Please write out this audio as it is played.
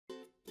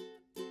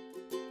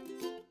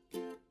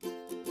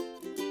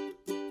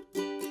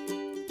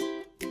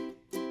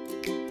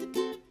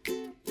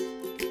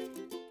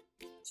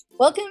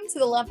Welcome to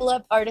the Level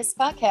Up Artist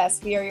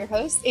Podcast. We are your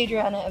hosts,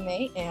 Adriana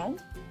Amay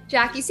and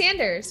Jackie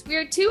Sanders. We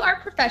are two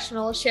art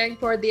professionals sharing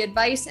forward the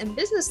advice and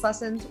business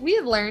lessons we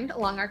have learned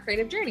along our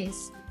creative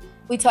journeys.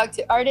 We talk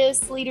to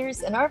artists, leaders,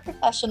 and art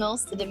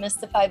professionals to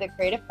demystify the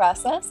creative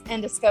process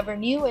and discover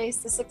new ways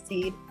to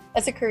succeed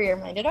as a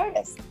career-minded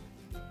artist.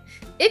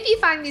 If you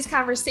find these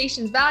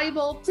conversations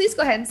valuable, please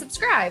go ahead and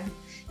subscribe.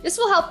 This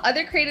will help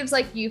other creatives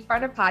like you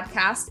find our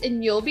podcast,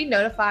 and you'll be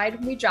notified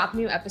when we drop a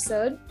new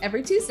episode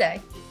every Tuesday.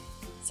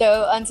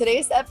 So on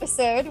today's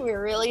episode,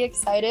 we're really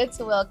excited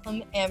to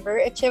welcome Amber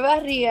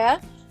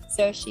Echevarria.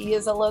 So she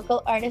is a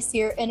local artist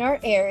here in our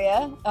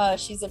area.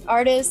 She's an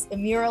artist, a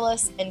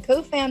muralist, and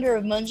co-founder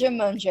of Munjo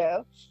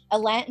Munjo, a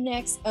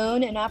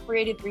Latinx-owned and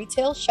operated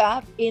retail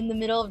shop in the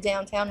middle of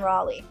downtown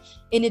Raleigh.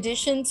 In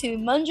addition to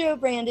Munjo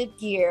branded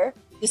gear,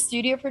 the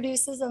studio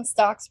produces and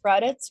stocks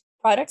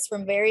products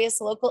from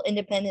various local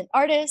independent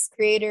artists,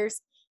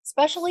 creators,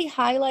 especially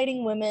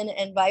highlighting women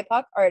and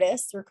BIPOC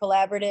artists through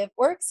collaborative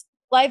works,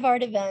 live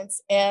art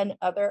events, and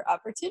other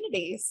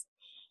opportunities.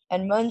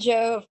 And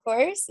Munjo, of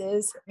course,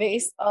 is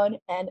based on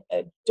an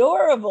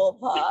adorable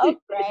pup,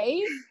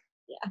 right?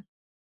 Yeah.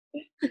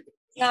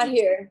 Not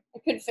here. I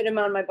couldn't fit him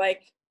on my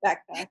bike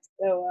backpack,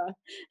 so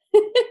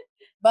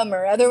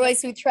bummer.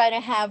 Otherwise, we try to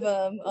have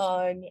him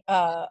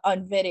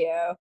on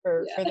video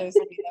for those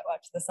of you that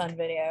watch this on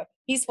video.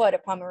 He's what, a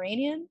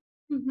Pomeranian?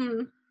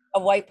 Mm-hmm. A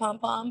white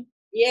pom-pom?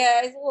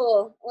 Yeah, he's a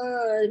little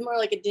more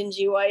like a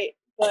dingy white,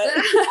 but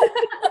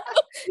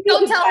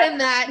don't tell him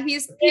that.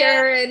 He's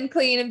pure and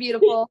clean and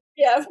beautiful.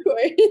 Yeah, of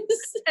course.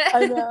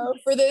 I know.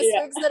 For those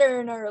folks that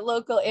are in our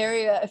local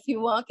area, if you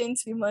walk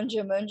into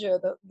Munjo Munjo,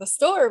 the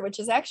store, which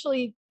is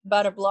actually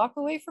about a block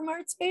away from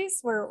Art Space,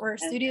 where our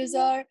studios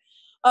are,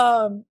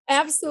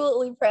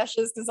 absolutely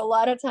precious, because a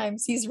lot of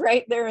times he's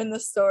right there in the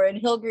store and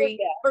he'll greet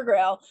or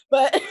growl,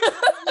 but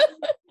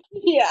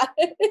yeah.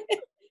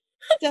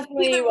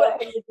 Definitely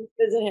welcome to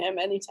visit him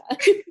anytime.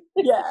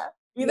 Yeah.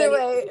 Either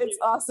way, it's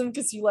awesome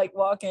because you like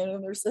walk in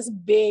and there's this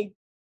big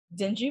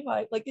dingy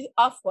white, like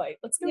off-white.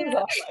 Let's go with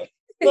off-white.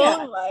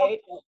 Bone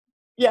white.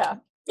 Yeah.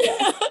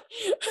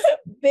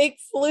 Big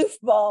floof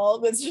ball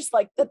that's just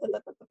like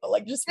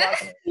just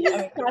walking.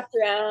 Pass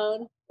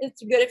around.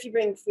 It's good if you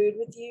bring food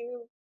with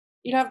you.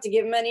 You don't have to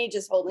give him any,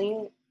 just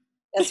holding it.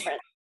 That's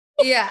friendly.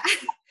 Yeah.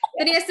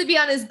 Then he has to be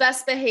on his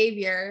best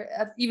behavior,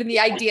 even the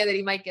idea that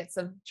he might get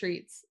some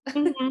treats.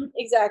 Mm-hmm,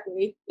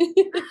 exactly.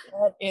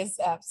 That is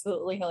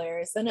absolutely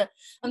hilarious. And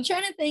I'm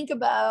trying to think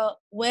about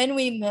when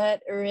we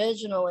met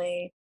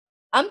originally.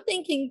 I'm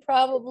thinking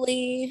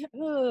probably,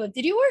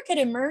 did you work at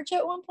Emerge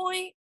at one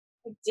point?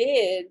 I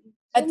did.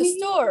 At the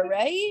store,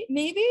 right?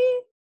 Maybe?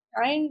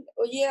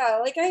 Yeah,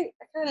 like I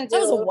kind of did.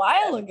 That was a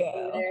while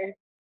ago. There.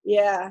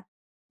 Yeah.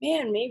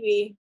 Man,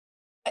 maybe.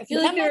 I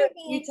feel like there were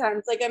a few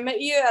times. Like I met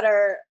you at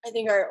our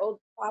old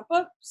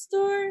pop-up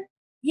store.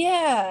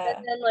 Yeah.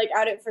 And then like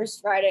out at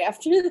First Friday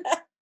after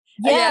that.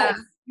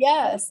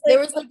 Yes. There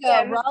was like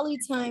a Raleigh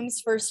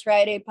Times First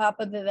Friday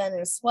pop-up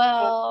event as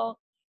well.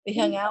 We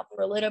hung out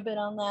for a little bit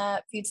on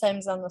that, a few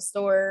times on the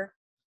store.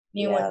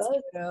 New ones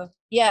ago.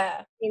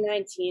 Yeah.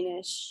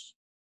 2019-ish,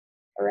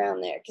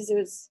 around there,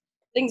 because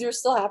things were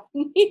still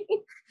happening.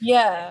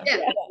 Yeah.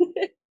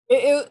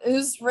 It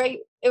was right.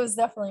 It was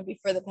definitely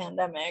before the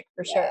pandemic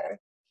for sure.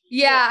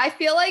 Yeah, I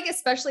feel like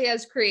especially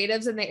as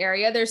creatives in the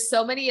area, there's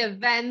so many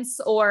events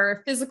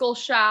or physical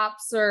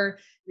shops or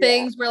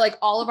things where like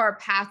all of our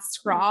paths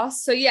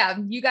cross. So yeah,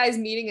 you guys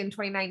meeting in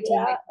 2019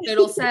 makes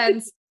total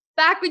sense.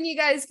 Back when you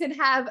guys could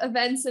have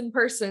events in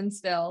person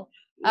still.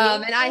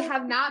 And I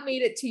have not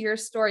made it to your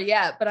store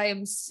yet, but I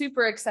am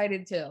super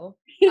excited to.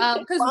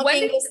 Because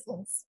when did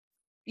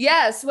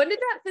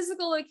that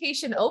physical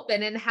location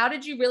open, and how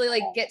did you really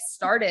like get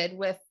started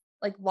with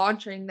like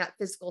launching that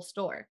physical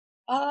store?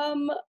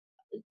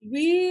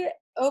 We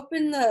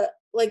opened the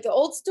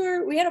old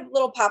store. We had a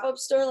little pop-up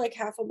store like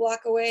half a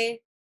block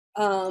away.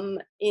 In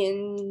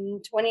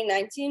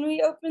 2019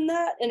 we opened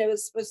that, and it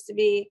was supposed to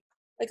be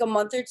like a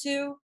month or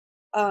two.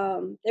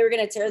 They were going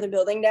to tear the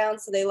building down,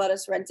 so they let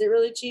us rent it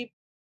really cheap.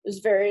 It was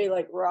very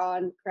like raw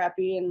and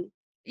crappy, and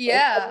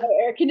no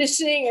air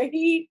conditioning or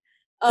heat.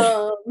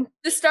 The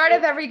start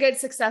of every good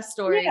success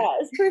story. Yeah,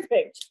 it's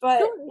perfect.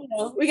 But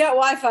we got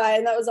Wi-Fi,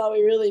 and that was all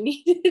we really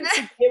needed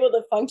to be able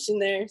to function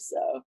there.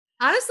 So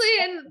honestly,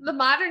 in the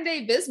modern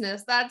day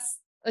business, that's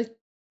a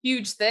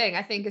huge thing.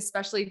 I think,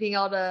 especially being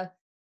able to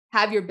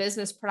have your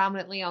business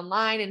predominantly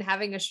online and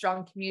having a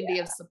strong community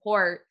of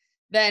support.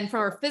 Then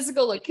from a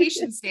physical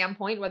location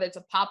standpoint, whether it's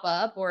a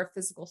pop-up or a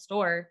physical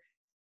store,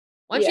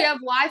 once you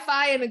have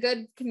Wi-Fi and a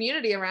good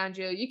community around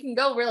you, you can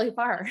go really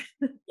far.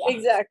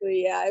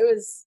 Exactly. Yeah. It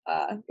was,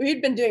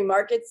 we'd been doing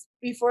markets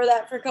before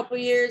that for a couple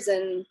of years,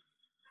 and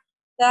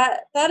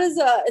that is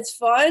it's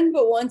fun.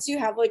 But once you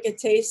have like a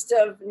taste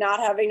of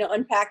not having to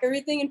unpack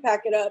everything and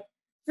pack it up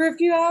for a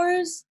few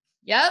hours.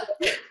 Yep.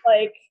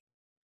 Like,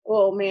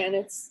 oh man,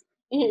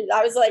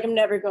 I was like, I'm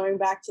never going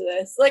back to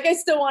this. Like, I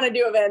still want to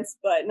do events,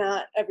 but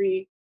not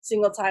every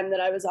single time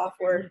that I was off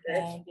work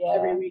or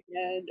every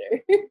weekend.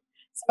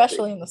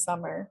 Especially in the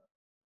summer.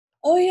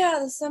 Oh yeah,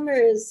 the summer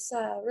is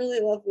really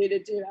lovely to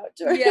do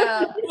outdoor.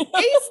 Yeah.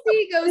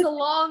 AC goes a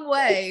long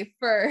way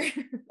for.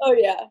 Oh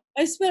yeah.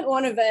 I spent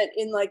one event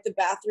in like the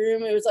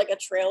bathroom. It was like a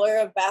trailer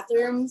of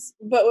bathrooms,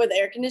 but with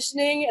air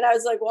conditioning. And I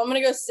was like, well, I'm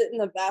gonna go sit in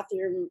the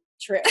bathroom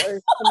trailer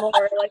some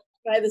more, like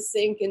by the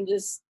sink and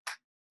just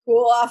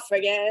cool off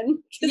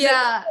again. Because it was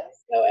Yeah. like,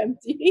 so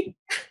empty.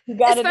 You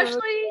gotta do it.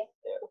 Especially,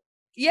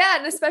 yeah.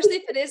 And especially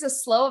if it is a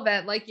slow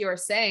event, like you were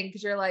saying,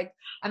 because you're like,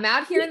 I'm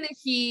out here in the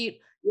heat.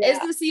 Is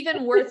Yeah. this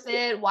even worth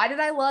it? Why did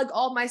I lug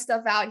all my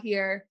stuff out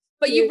here?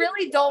 But you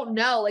really don't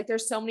know. Like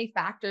there's so many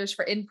factors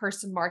for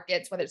in-person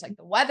markets, whether it's like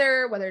the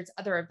weather, whether it's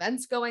other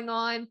events going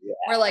on,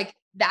 where like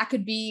that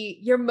could be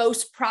your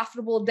most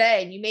profitable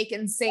day and you make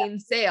insane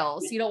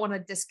sales. You don't want to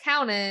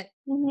discount it.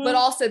 But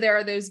also there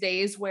are those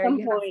days where Some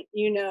you have, point,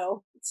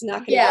 it's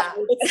not gonna yeah,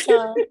 It's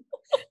time.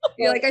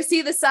 you're like, I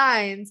see the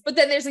signs, but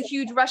then there's a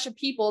huge rush of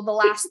people the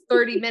last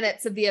 30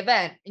 minutes of the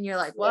event. And you're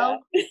like, well,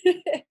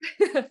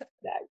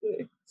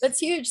 exactly. That's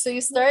huge. So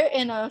you start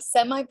in a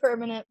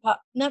semi-permanent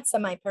not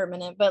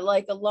semi-permanent, but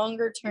like a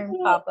longer term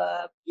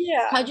pop-up.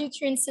 Yeah. How'd you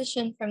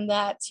transition from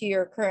that to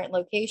your current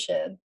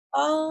location?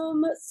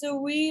 So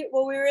we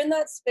were in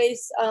that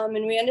space,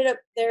 and we ended up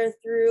there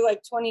through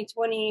like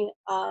 2020.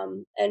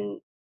 And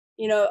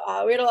we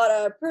had a lot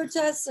of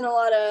protests and a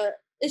lot of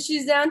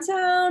issues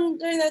downtown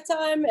during that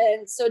time.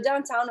 And so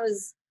downtown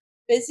was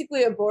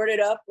basically a boarded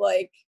up,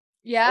 like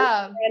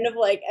yeah, kind of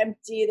like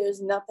empty.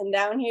 There's nothing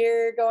down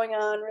here going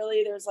on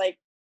really. There's like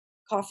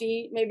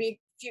maybe a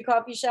few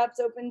coffee shops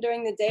open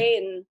during the day,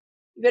 and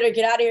you better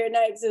get out of here at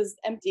night because it was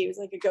empty. It was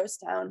like a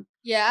ghost town.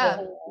 yeah,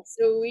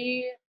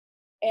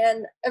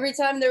 And every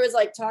time there was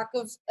like talk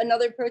of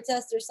another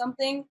protest or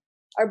something,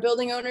 our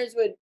building owners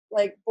would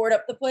like board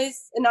up the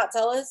place and not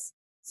tell us.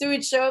 So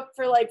we'd show up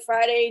for like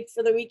Friday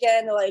for the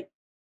weekend to like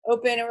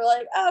open, and we're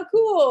like, oh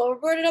cool, we're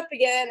boarded up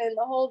again, and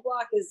the whole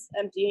block is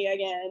empty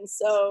again.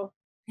 So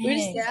we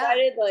just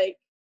decided like,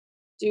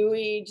 do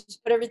we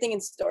just put everything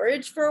in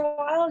storage for a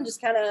while and just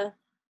kind of,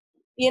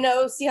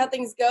 see how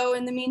things go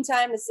in the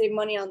meantime to save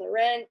money on the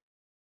rent,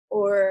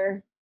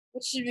 or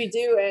what should we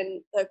do?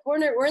 And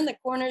we're in the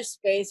corner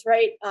space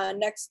right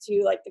next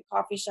to like the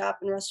coffee shop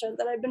and restaurant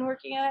that I've been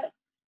working at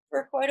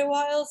for quite a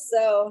while.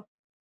 So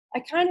I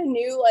kind of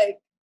knew like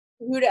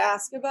who to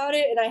ask about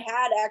it. And I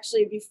had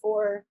actually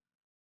before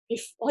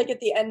like at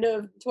the end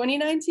of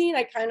 2019,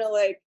 I kind of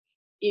like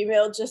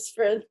emailed just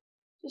for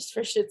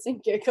shits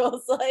and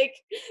giggles, like,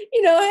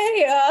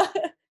 hey,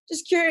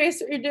 just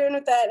curious what you're doing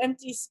with that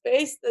empty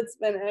space that's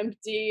been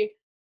empty.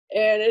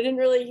 And I didn't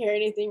really hear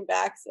anything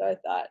back. So I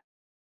thought,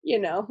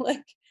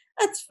 like,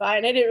 that's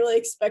fine. I didn't really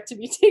expect to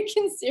be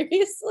taken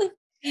seriously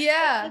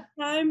yeah, at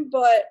the time.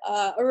 But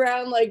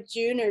around like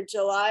June or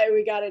July,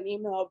 we got an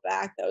email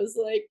back that was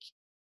like,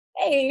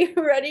 hey,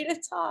 ready to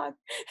talk.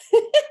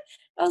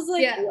 I was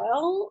like,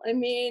 well, I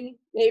mean,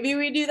 maybe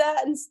we do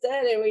that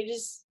instead. And we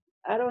just,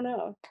 I don't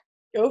know,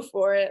 go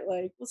for it.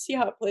 Like, we'll see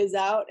how it plays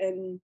out.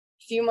 And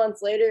a few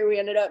months later, we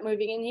ended up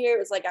moving in here. It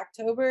was like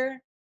October.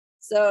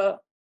 So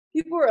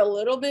people were a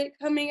little bit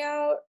coming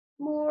out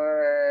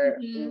more,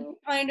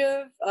 kind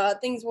of.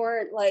 Things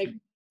weren't like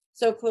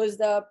so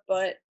closed up,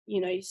 but,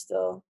 you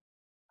still,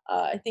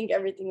 I think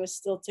everything was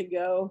still to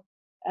go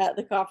at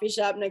the coffee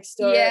shop next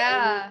door.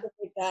 yeah, And stuff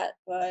like that.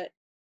 But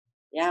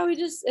yeah, we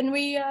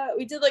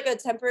did like a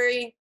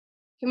temporary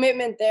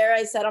commitment there.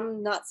 I said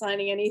I'm not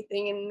signing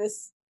anything in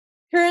this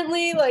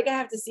currently. Like I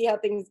have to see how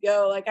things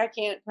go. Like I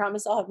can't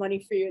promise I'll have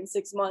money for you in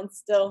 6 months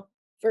still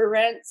for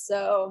rent.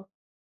 So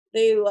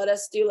they let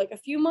us do like a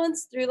few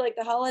months through like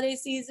the holiday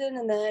season,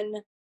 and then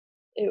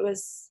it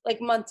was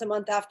like month to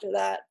month after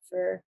that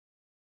for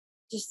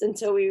just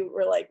until we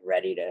were like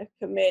ready to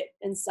commit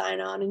and sign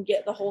on and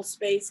get the whole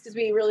space, because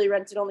we really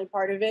rented only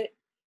part of it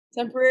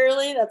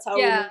temporarily. That's how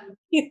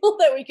we feel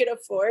that we could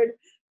afford.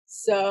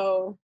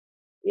 So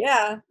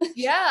yeah.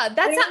 Yeah,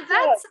 that's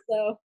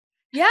so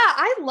yeah,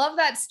 I love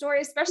that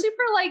story, especially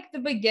for like the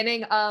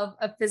beginning of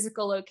a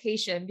physical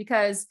location,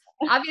 because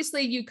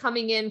obviously you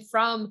coming in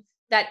from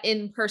that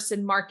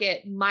in-person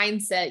market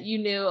mindset, you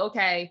knew,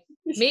 okay,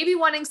 maybe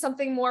wanting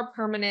something more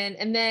permanent.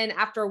 And then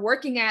after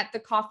working at the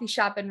coffee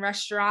shop and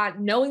restaurant,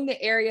 knowing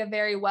the area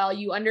very well,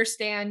 you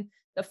understand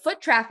the foot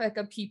traffic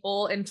of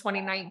people in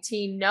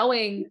 2019,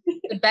 knowing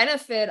the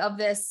benefit of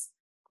this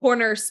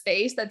corner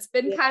space that's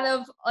been kind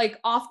of like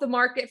off the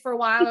market for a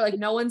while, or like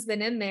no one's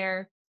been in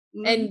there,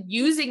 and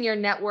using your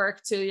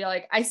network to, you're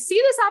like, I see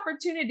this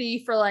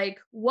opportunity for like,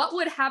 what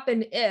would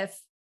happen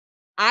if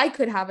I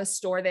could have a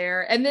store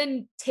there? And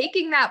then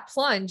taking that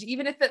plunge,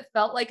 even if it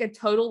felt like a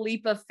total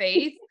leap of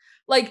faith,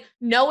 like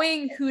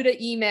knowing who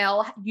to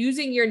email,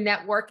 using your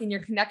network and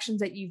your connections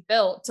that you've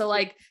built to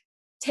like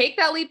take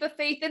that leap of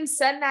faith and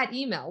send that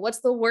email. What's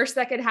the worst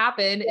that could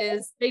happen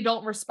is they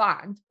don't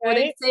respond, or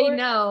they say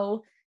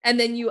no, and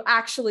then you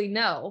actually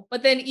know.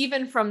 But then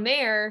even from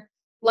there,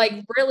 like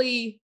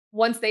really,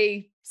 once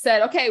they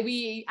said, okay,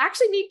 we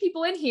actually need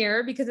people in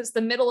here because it's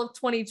the middle of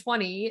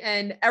 2020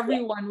 and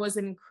everyone was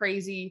in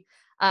crazy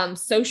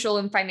social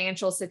and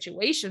financial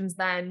situations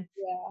then,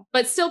 Yeah.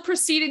 but still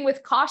proceeding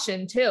with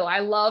caution too. I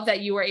love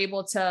that you were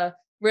able to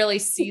really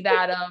see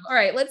that of, all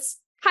right, let's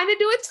kind of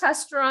do a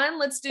test run.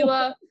 Let's do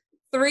a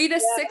 3 to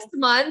 6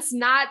 months,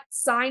 not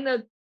sign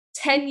a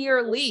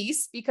 10-year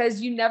lease,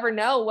 because you never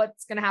know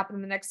what's going to happen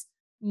in the next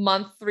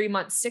month, 3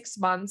 months, 6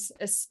 months,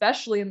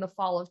 especially in the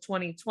fall of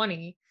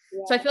 2020. Yeah.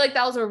 So I feel like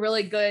that was a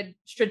really good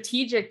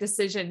strategic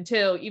decision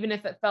too, even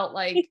if it felt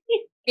like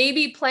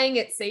maybe playing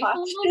it safe a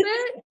little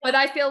bit, but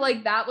I feel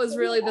like that was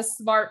really the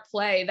smart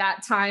play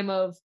that time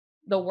of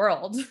the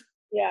world.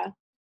 Yeah.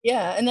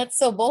 Yeah. And that's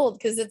so bold,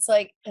 because it's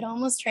like, it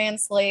almost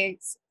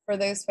translates for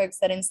those folks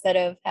that instead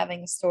of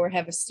having a store,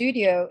 have a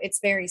studio. It's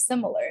very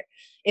similar.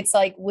 It's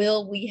like,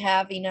 will we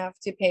have enough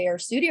to pay our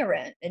studio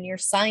rent? And you're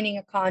signing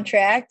a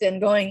contract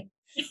and going,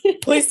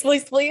 please,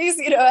 please, please,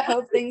 I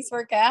hope things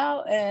work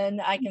out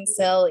and I can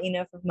sell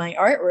enough of my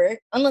artwork,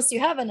 unless you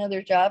have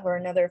another job or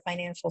another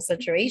financial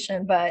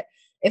situation. But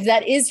if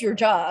that is your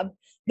job,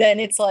 then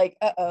it's like,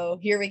 uh-oh,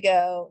 here we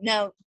go.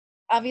 Now,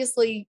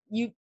 obviously,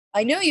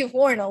 I know you've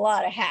worn a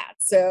lot of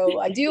hats, so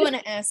I do want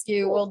to ask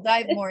you, we'll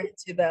dive more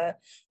into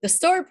the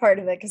store part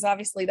of it, because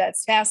obviously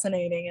that's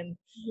fascinating.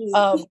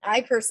 And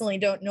I personally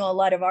don't know a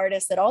lot of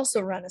artists that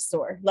also run a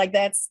store. Like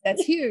that's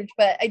huge.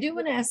 But I do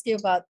want to ask you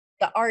about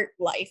the art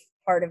life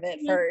part of it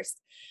first.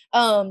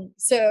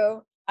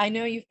 So I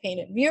know you've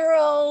painted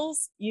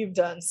murals, you've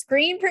done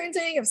screen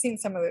printing. I've seen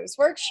some of those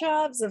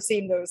workshops. I've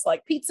seen those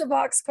like pizza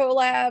box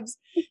collabs.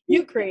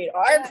 You create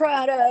art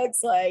products.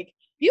 Like,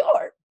 you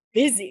are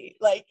busy.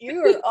 Like, you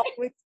are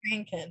always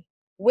drinking.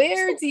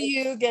 Where do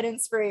you get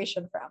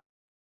inspiration from?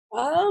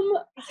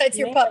 Besides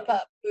your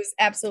pup, who's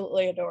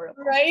absolutely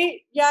adorable.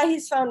 Right? Yeah,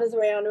 he's found his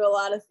way onto a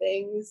lot of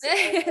things.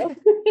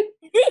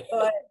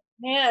 But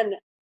man,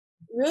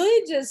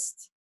 really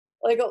just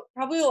like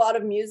probably a lot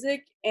of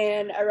music,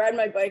 and I ride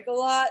my bike a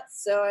lot,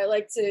 so I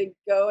like to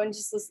go and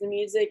just listen to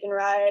music and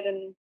ride,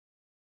 and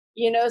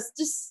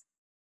just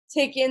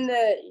take in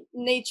the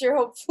nature,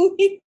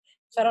 hopefully,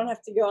 so I don't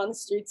have to go on the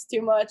streets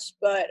too much.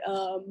 But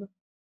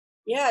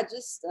yeah,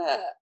 just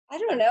I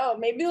don't know,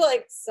 maybe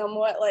like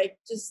somewhat like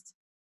just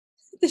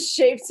the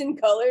shapes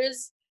and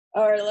colors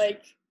are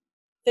like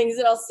things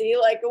that I'll see.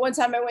 Like one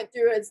time I went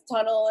through a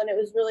tunnel and it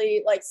was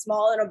really like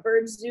small, and a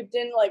bird zooped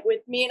in like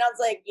with me, and I was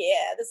like,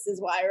 yeah, this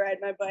is why I ride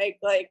my bike.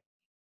 Like,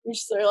 we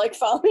just sort of like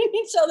following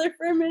each other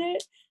for a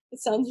minute. It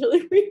sounds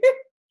really weird.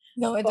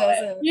 No, it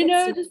doesn't.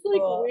 Just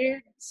like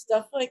weird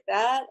stuff like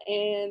that.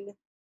 And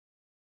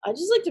I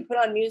just like to put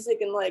on music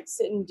and like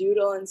sit and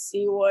doodle and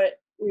see what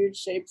weird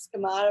shapes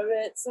come out of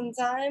it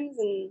sometimes,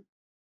 and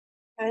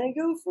kind of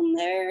go from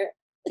there.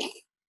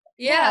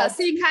 Yeah.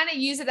 So you kind of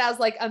use it as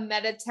like a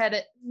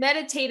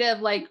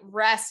meditative like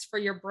rest for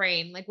your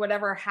brain. Like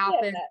whatever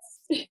happens,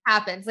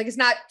 happens. Like it's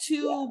not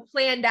too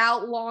planned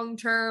out long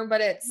term,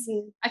 but it's,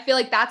 I feel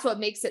like that's what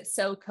makes it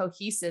so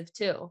cohesive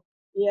too.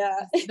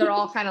 Yeah. They're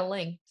all kind of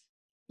linked.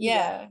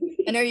 Yeah.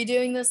 And are you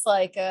doing this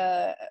like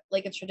a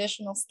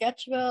traditional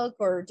sketchbook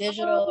or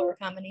digital or a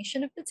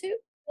combination of the two?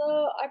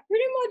 So I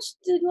pretty much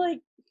did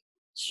like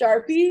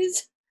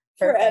Sharpies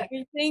for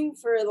everything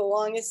for the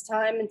longest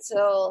time,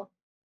 until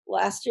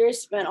last year I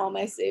spent all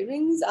my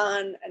savings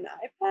on an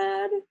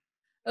iPad.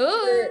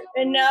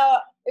 And now,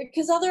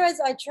 because otherwise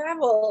I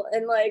travel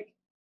and like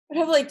I'd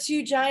have like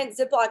 2 giant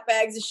Ziploc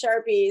bags of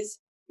Sharpies,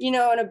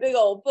 and a big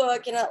old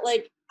book, and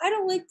I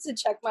don't like to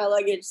check my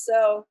luggage,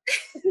 so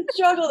it's a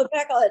struggle to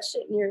pack all that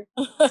shit in your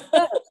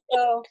stuff.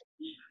 So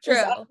this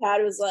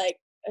iPad was like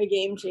a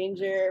game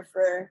changer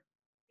for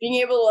being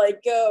able to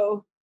like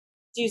go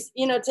do,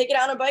 take it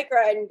on a bike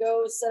ride and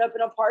go set up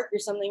in a park or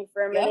something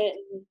for a minute.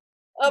 And,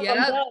 I'm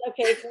done.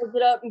 Okay, close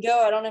it up and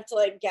go. I don't have to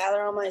like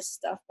gather all my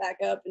stuff back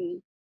up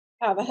and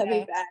have a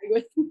heavy bag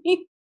with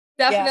me.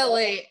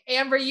 Definitely.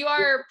 Yeah. Amber, you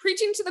are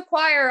preaching to the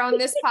choir on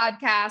this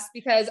podcast,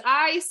 because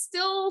I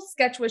still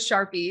sketch with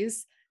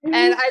Sharpies.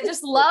 And I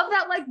just love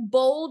that like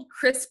bold,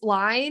 crisp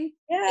line.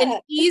 Yeah.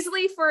 And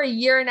easily for a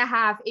year and a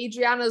half,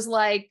 Adriana's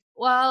like,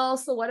 well,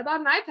 so what about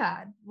an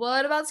iPad?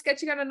 What about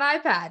sketching on an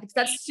iPad? Because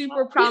that's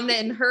super prominent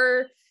in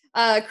her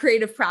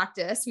creative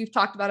practice. We've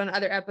talked about on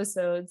other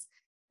episodes.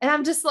 And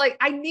I'm just like,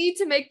 I need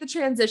to make the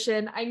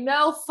transition. I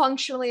know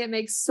functionally it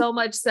makes so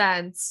much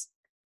sense.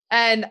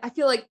 And I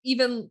feel like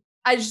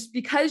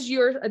because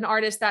you're an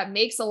artist that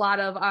makes a lot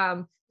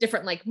of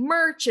different like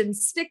merch and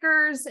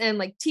stickers and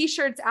like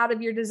t-shirts out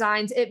of your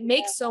designs, it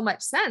makes so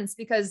much sense,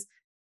 because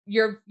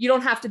you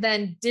don't have to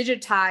then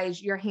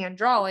digitize your hand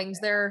drawings.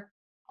 They're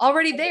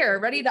already there,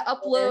 ready to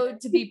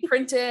upload, to be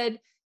printed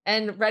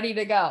and ready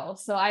to go.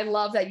 So I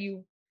love that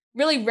you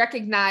really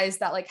recognize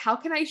that, like, how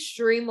can I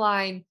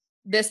streamline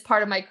this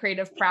part of my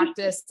creative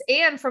practice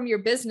and from your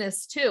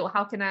business too?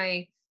 How can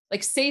I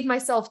like save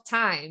myself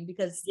time,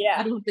 because you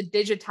don't have to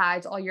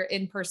digitize all your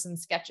in-person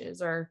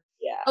sketches, or,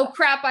 oh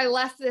crap, I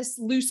left this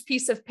loose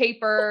piece of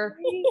paper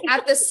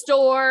at the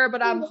store,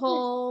 but I'm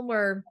home,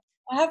 or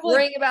I have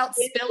worrying about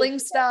spilling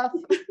stuff.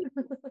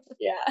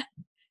 Yeah,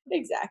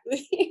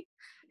 exactly.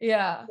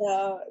 Yeah.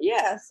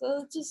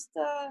 So just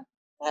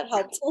that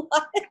helped a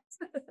lot.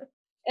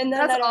 And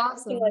then That's that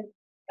awesome. can like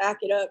back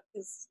it up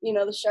because you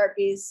know the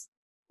Sharpies.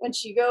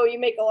 Once you go, you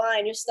make a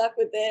line, you're stuck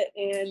with it,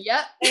 and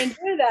Yep. I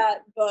enjoy that.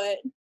 But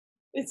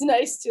it's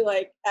nice to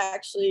like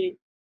actually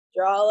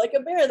draw like a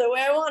bear the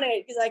way I want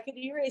it because I could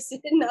erase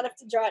it and not have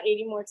to draw it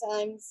 80 more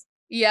times.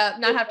 Yeah,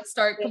 not have to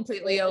start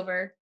completely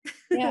over.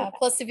 Yeah.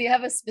 Plus, if you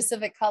have a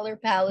specific color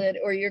palette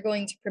or you're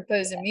going to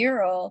propose a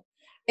mural,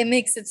 it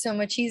makes it so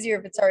much easier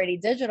if it's already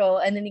digital,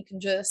 and then you can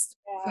just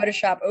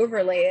Photoshop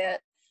overlay it.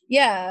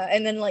 Yeah.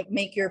 And then like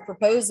make your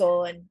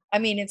proposal. And I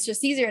mean, it's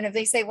just easier. And if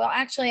they say, well,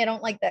 actually, I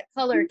don't like that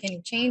color, can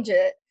you change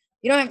it?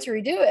 You don't have to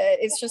redo it.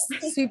 It's just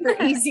super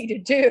easy to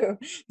do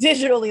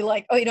digitally.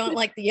 Like, oh, you don't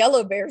like the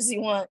yellow bears,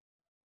 you want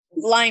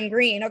lime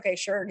green. Okay,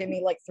 sure. Give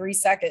me like 3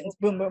 seconds.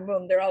 Boom, boom,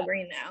 boom. They're all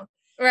green now.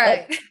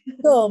 Right. Like,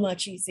 so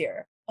much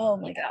easier. Oh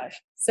my gosh,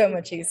 so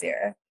much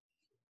easier.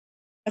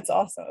 That's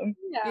awesome.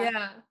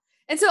 Yeah.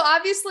 And so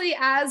obviously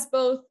as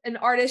both an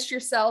artist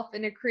yourself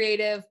and a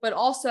creative, but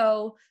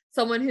also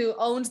someone who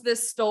owns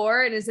this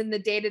store and is in the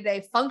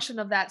day-to-day function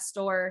of that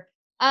store,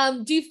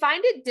 do you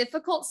find it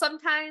difficult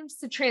sometimes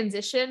to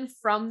transition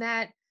from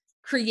that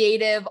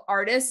creative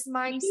artist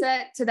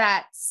mindset to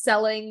that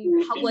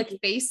selling public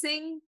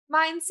facing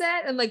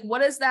mindset? And like,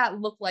 what does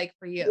that look like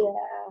for you?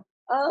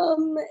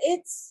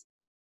 It's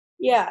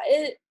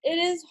it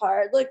is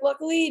hard. Like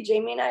luckily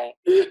Jamie and I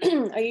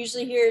are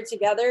usually here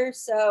together.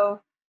 So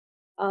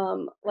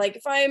like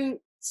if I'm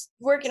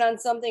working on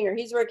something or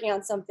he's working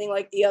on something,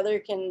 like the other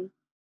can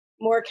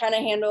more kind of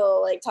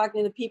handle like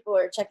talking to the people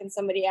or checking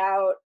somebody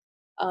out.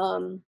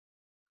 Um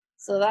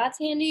so that's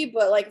handy.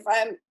 But like if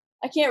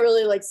I can't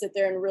really like sit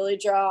there and really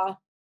draw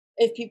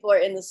if people are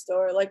in the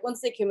store. Like once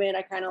they come in,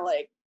 I kind of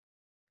like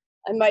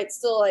I might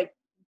still like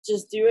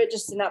just do it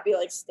just to not be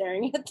like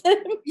staring at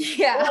them.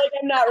 Yeah. Like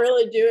I'm not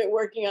really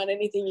working on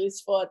anything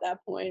useful at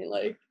that point.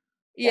 Like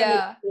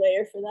Yeah.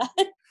 layer for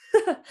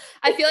that.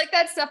 I feel like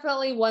that's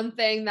definitely one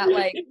thing that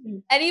like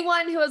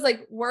anyone who has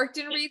like worked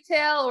in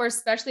retail, or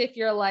especially if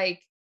you're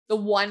like the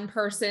one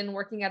person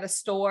working at a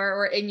store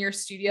or in your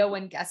studio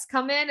when guests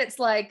come in, it's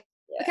like,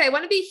 okay, I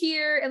want to be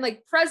here and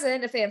like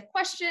present if they have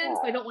questions,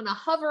 but I don't want to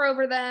hover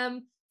over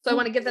them. So I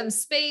want to give them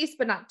space,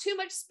 but not too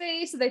much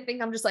space. So they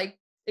think I'm just like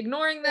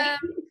ignoring them.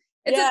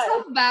 It's a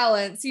tough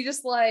balance. You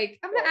just like,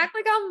 I'm going to act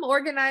like I'm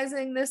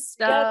organizing this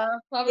stuff.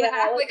 I'm going to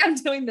act like I'm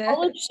doing this.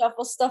 I'll like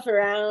shuffle stuff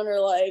around or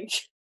like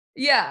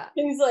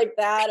things like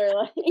that, or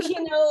like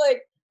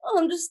like, oh,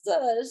 I'm just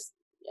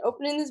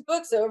opening these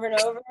books over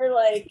and over,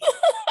 like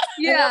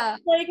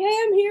like, hey,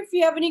 I'm here if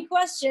you have any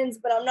questions,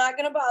 but I'm not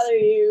gonna bother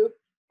you.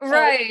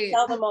 Right.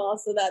 Tell them all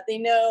so that they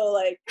know,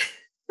 like,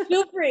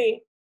 feel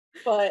free.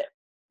 But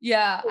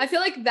yeah, I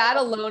feel like that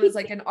alone is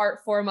like an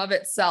art form of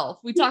itself.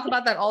 We talk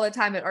about that all the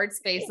time at Art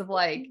Space of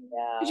like,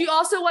 but you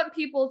also want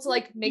people to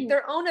like make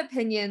their own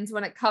opinions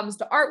when it comes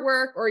to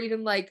artwork or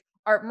even like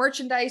art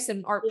merchandise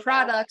and art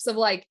products of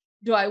like,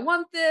 do I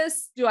want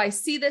this? Do I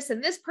see this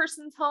in this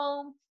person's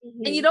home?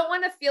 And you don't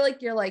want to feel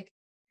like you're like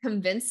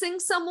convincing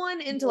someone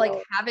into like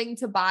having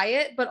to buy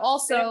it, but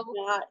also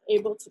I'm not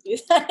able to do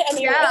that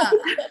anyway.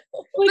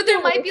 But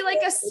there might be like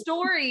a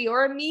story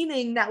or a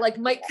meaning that like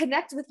might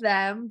connect with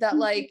them that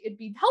like it'd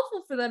be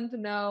helpful for them to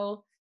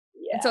know.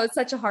 And so it's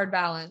such a hard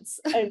balance.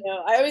 I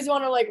know. I always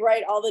want to like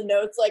write all the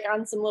notes like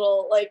on some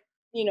little like,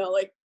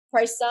 like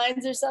price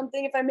signs or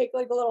something if I make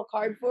like a little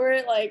card for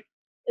it, like.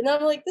 And then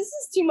I'm like, this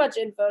is too much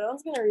info. No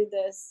one's gonna read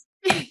this.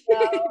 So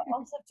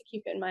I'll just have to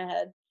keep it in my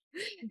head.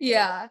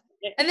 Yeah.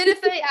 And then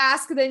if they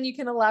ask, then you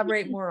can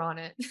elaborate more on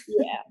it.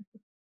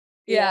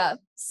 Yeah.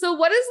 So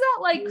what does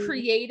that like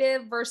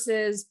creative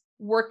versus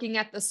working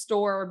at the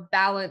store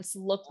balance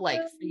look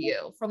like for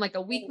you from like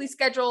a weekly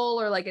schedule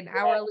or like an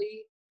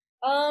hourly?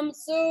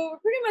 So we're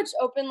pretty much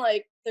open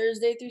like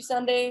Thursday through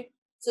Sunday.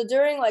 So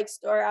during like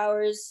store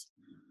hours,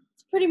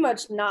 pretty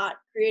much not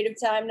creative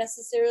time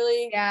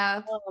necessarily.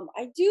 Yeah.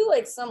 I do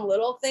like some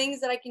little things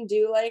that I can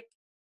do, like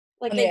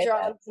I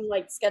draw some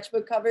like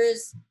sketchbook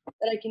covers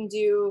that I can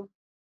do.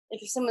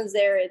 Like if someone's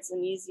there, it's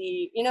an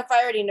easy, if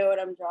I already know what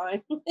I'm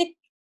drawing,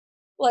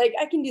 like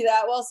I can do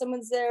that while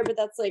someone's there, but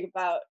that's like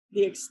about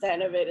the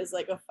extent of it, is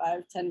like a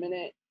 5-10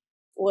 minute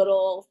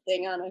little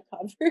thing on a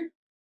cover.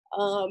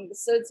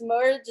 So it's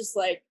more just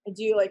like I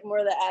do like more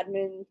of the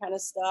admin kind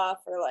of stuff,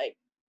 or like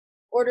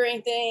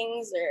ordering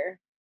things, or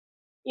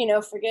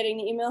forgetting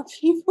to email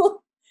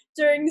people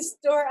during the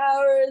store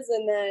hours,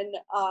 and then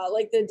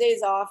like the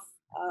days off,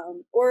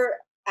 or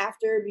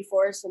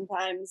before,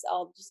 sometimes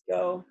I'll just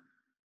go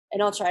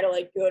and I'll try to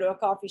like go to a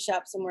coffee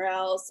shop somewhere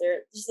else, or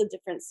just a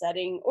different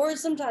setting, or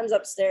sometimes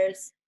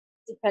upstairs,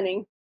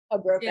 depending how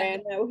broke I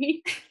am that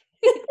week.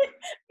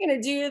 I'm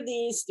gonna do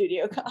the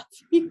studio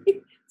coffee.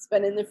 It's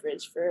been in the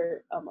fridge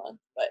for a month,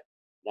 but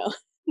no,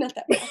 not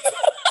that bad.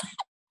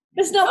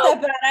 It's not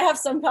that bad. I have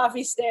some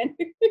coffee standards.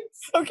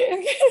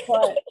 Okay.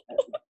 But,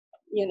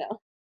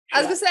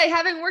 I was gonna say,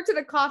 having worked at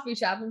a coffee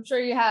shop, I'm sure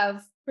you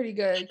have pretty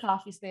good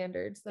coffee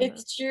standards.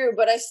 It's true,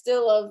 but I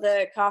still love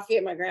the coffee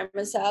at my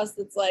grandma's house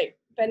that's like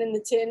been in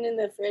the tin in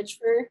the fridge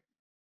for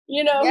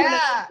Who knows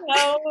Yeah.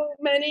 how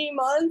many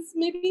months,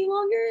 maybe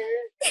longer.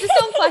 Just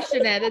don't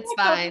question it. It's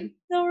fine.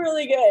 Still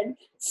really good.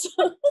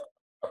 So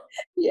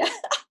yeah.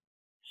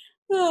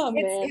 Oh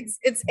man.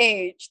 It's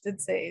aged.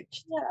 It's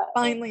aged. Yeah,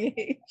 Finally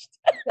aged.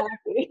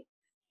 exactly.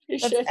 You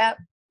That's should.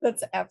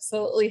 that's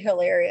absolutely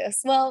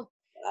hilarious. Well,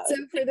 so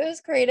for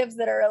those creatives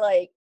that are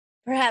like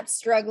perhaps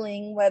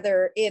struggling,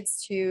 whether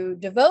it's to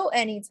devote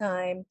any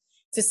time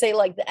to say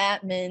like the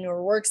admin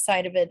or work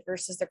side of it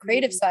versus the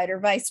creative side, or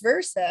vice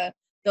versa,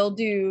 they'll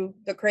do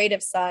the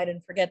creative side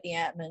and forget the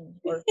admin,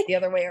 or the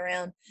other way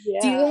around.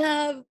 Do you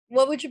have,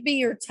 what would be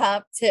your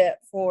top tip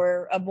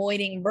for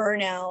avoiding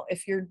burnout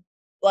if you're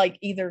like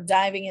either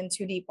diving in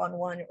too deep on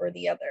one or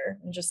the other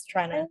and just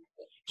trying to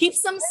keep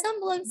some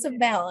semblance of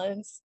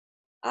balance?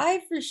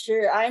 I'm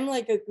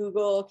like a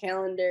Google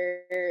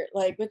Calendar.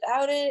 Like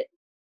without it,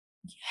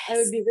 I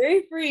would be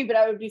very free, but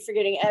I would be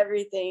forgetting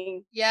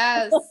everything.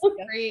 Yes.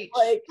 Great.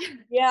 Like,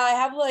 yeah, I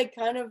have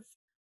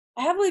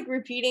like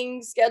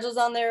repeating schedules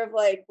on there of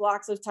like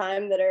blocks of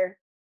time that are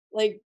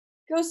like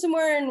go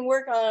somewhere and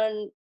work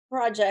on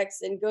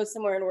projects and go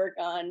somewhere and work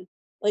on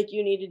like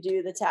you need to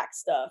do the tax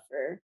stuff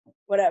or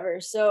whatever.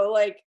 So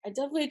like I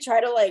definitely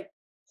try to like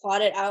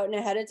plot it out in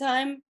ahead of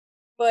time,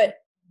 but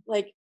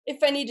like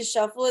if I need to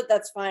shuffle it,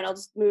 that's fine. I'll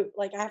just move,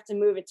 like I have to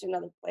move it to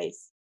another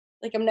place.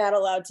 Like I'm not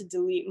allowed to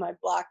delete my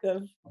block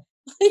of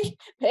like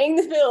paying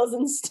the bills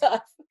and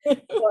stuff. But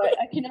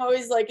I can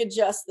always like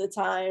adjust the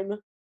time.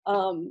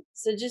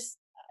 So just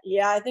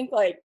yeah, I think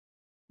like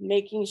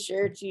making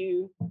sure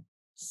to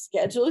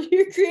schedule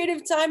your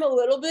creative time a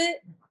little bit,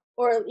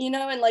 or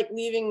and like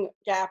leaving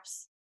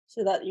gaps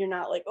so that you're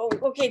not like, oh,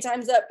 okay,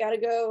 time's up, gotta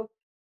go,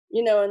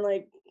 and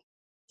like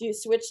do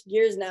switch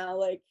gears now.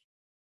 Like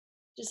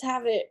just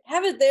have it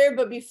there,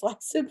 but be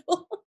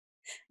flexible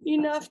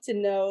enough to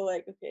know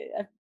like, okay,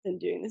 I've been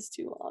doing this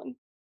too long.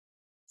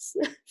 So,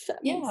 if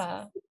that makes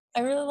Yeah, I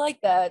really like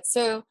that.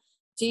 So,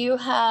 do you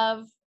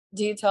have,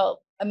 do you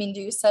tell, I mean, do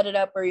you set it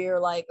up where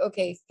you're like,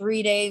 okay,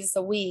 3 days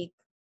a week,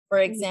 for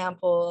sense.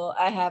 example,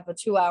 I have a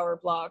 2 hour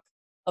block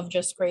of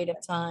just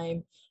creative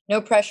time. No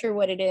pressure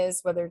what it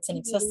is, whether it's an Mhm.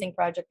 existing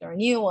project or a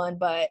new one,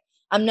 but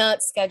I'm not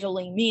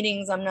scheduling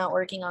meetings, I'm not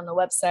working on the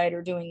website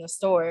or doing the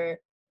store.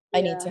 I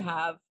need Yeah. to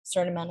have a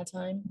certain amount of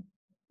time.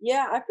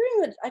 Yeah,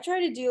 I try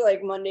to do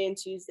like Monday and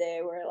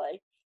Tuesday where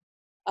like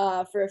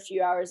for a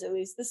few hours at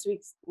least. This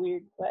week's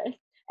weird, but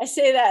I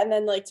say that and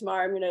then like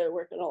tomorrow I'm gonna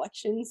work an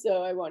election,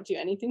 so I won't do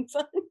anything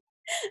fun.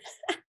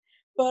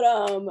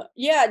 But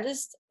yeah,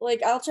 just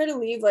like I'll try to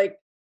leave like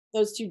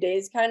those 2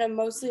 days kind of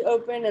mostly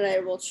open, and I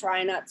will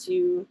try not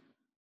to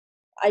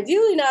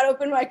ideally not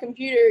open my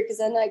computer because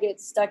then I get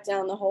stuck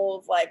down the hole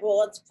of like, well,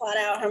 let's plot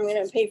out how I'm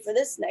gonna pay for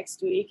this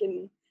next week.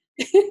 And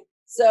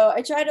so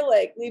I try to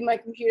like leave my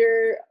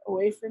computer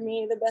away from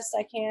me the best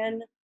I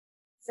can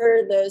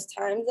for those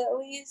times at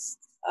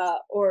least,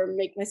 or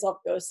make myself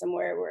go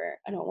somewhere where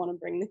I don't want to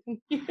bring the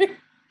computer to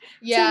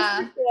Yeah.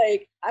 work.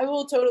 Like I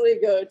will totally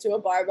go to a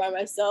bar by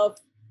myself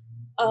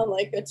on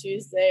like a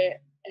Tuesday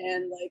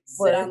and like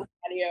sit on Word.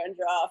 the patio and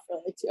draw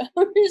for like 2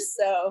 hours.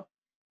 So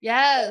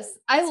Yes.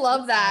 I it's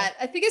love that.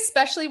 I think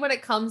especially when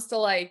it comes to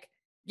like,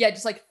 yeah,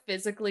 just like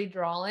physically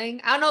drawing.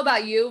 I don't know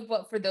about you,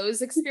 but for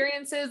those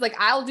experiences, like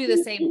I'll do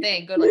the same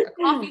thing. Go to like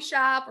a coffee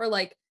shop, or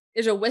like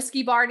there's a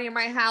whiskey bar near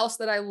my house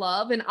that I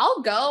love, and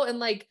I'll go and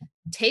like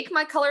take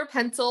my color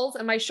pencils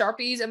and my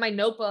Sharpies and my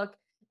notebook.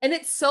 And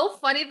it's so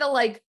funny the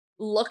like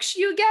looks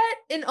you get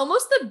in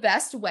almost the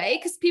best way,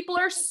 because people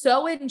are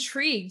so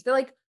intrigued. They're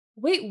like,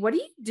 wait, what are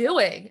you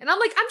doing? And I'm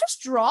like, I'm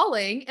just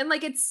drawing. And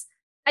like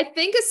I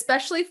think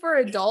especially for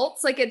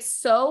adults, like it's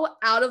so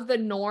out of the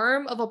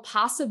norm of a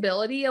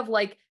possibility of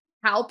like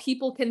how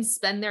people can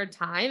spend their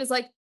time is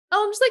like,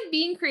 oh, I'm just like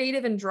being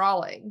creative and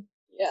drawing.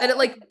 And yeah. it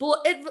like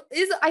it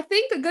is, I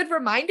think, a good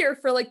reminder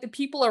for like the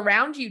people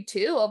around you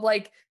too, of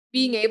like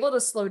being able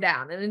to slow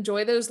down and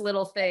enjoy those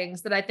little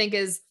things that I think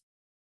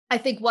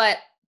what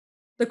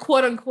the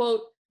quote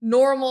unquote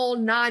normal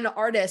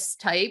non-artist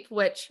type,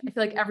 which I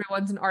feel like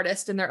everyone's an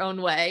artist in their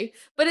own way,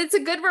 but it's a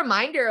good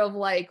reminder of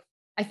like,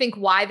 I think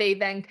why they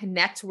then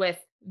connect with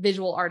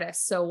visual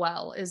artists so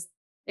well is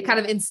it kind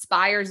Yeah. of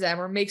inspires them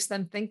or makes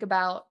them think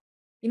about,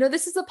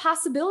 this is a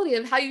possibility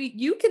of how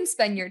you can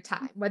spend your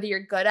time, whether you're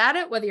good at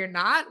it, whether you're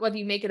not, whether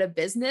you make it a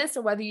business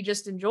or whether you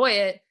just enjoy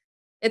it.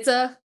 It's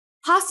a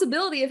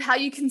possibility of how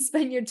you can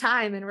spend your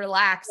time and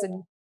relax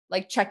and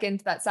like check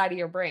into that side of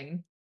your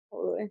brain.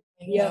 Totally.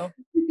 You Yep.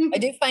 know, I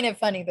do find it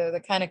funny though, the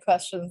kind of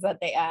questions that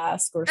they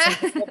ask, or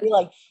something will be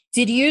like,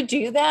 did you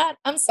do that?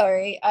 I'm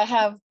sorry, I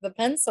have the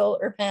pencil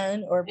or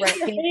pen or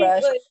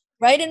paintbrush Like,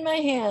 right in my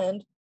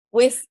hand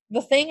with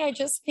the thing I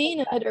just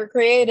painted or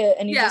created,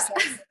 and you Yeah. just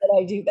ask me that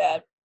I do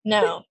that.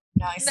 No,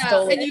 I No,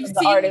 stole it and you've from the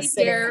seen me artist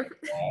sitting here. right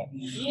there.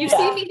 You've yeah.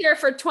 seen me here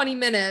for 20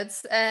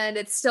 minutes and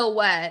it's still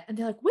wet. And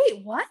they're like,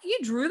 wait, what? You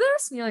drew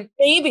this? And you're like,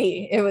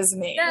 Maybe it was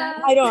me. yeah.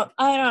 I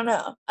don't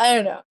know. I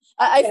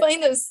Yeah.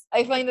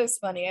 find those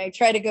funny. I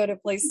try to go to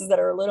places that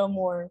are a little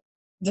more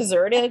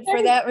deserted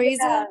for that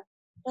reason. Yeah.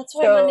 That's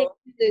why Monday So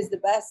Tuesday is the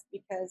best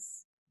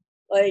because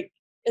like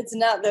it's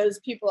not those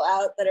people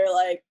out that are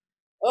like,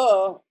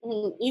 oh,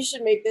 you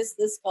should make this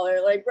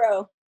color. Like,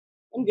 bro,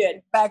 I'm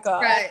good. Back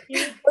off. Right.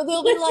 Or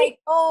they'll be like,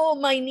 oh,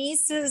 my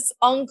niece's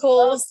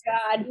uncle's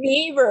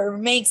neighbor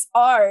makes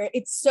art.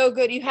 It's so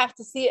good. You have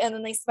to see it. And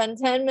then they spend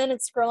 10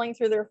 minutes scrolling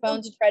through their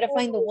phone to try to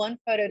find the one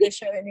photo to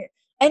show in here.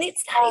 And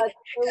it's not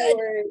even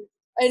good.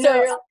 I know,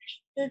 you're like,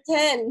 they're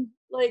 10.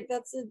 Like,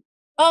 that's a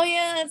oh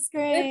yeah, that's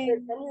great.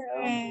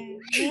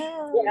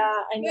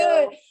 Yeah, I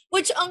know. Good.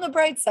 Which on the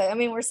bright side, I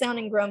mean, we're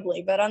sounding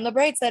grumbly, but on the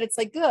bright side, it's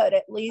like good.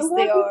 At least I'm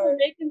they happy are for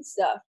making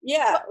stuff.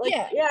 Yeah, well,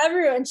 like yeah,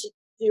 everyone should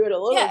do it a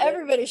little bit.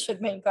 Everybody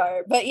should make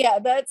art. But yeah,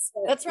 that's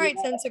where I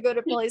tend to go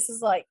to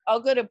places like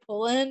I'll go to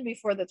Pull-In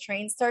before the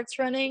train starts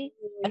running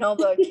and all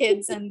the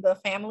kids and the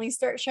families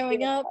start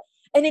showing up.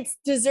 And it's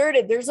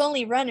deserted. There's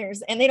only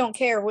runners and they don't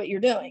care what you're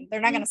doing. They're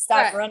not going to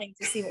stop running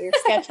to see what you're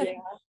sketching.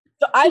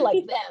 So I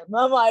like them.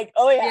 I'm like,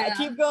 oh yeah,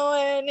 keep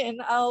going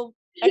and I'll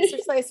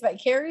exercise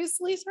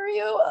vicariously through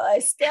you. I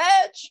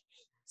sketch.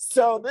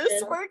 So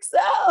this works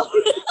out.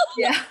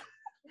 Yeah.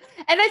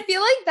 And I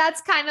feel like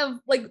that's kind of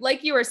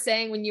like you were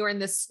saying when you were in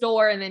the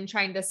store and then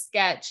trying to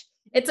sketch,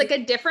 it's like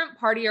a different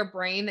part of your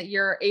brain that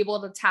you're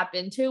able to tap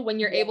into when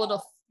you're able to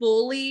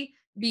fully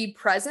be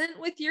present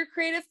with your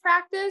creative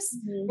practice.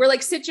 Where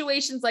like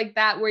situations like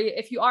that, where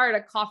if you are at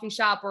a coffee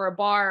shop or a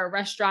bar or a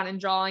restaurant and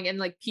drawing and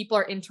like people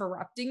are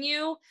interrupting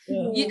you,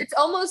 it's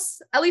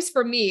almost, at least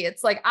for me,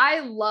 it's like,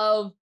 I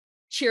love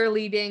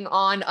cheerleading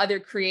on other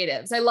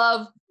creatives. I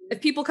love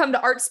if people come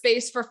to Art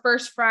Space for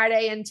First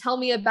Friday and tell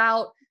me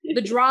about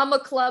the drama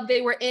club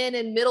they were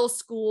in middle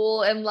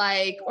school and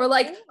like, or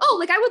like, oh,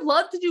 like I would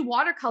love to do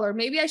watercolor.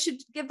 Maybe I should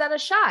give that a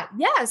shot.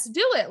 Yes,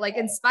 do it. Like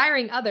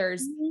inspiring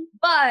others.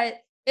 But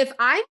if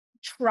I'm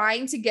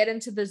trying to get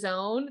into the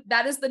zone,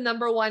 that is the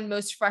number one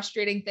most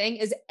frustrating thing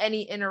is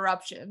any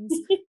interruptions.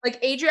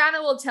 Like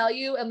Adriana will tell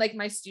you, and like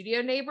my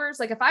studio neighbors,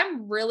 like if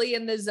I'm really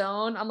in the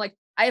zone, I'm like,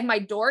 I have my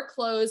door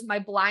closed, my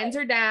blinds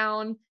are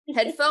down,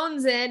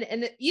 headphones in.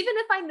 And even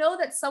if I know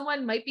that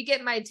someone might be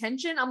getting my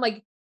attention, I'm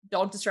like,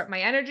 don't disrupt my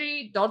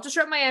energy. Don't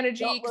disrupt my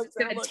energy. Because it's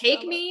going to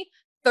take me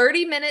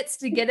 30 minutes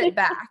to get it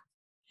back.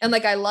 And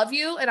like, I love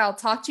you and I'll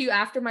talk to you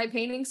after my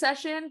painting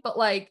session, but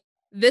like,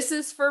 this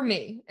is for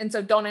me. And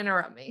so don't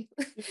interrupt me.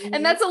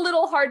 And that's a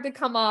little hard to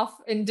come off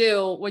and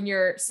do when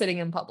you're sitting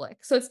in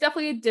public. So it's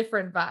definitely a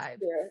different vibe.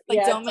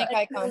 Like don't make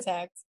eye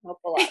contact. Help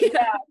a lot.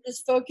 Yeah,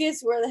 just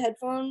focus, wear the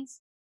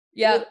headphones.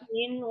 Yeah.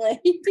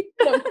 Like,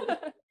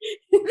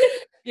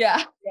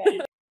 yeah.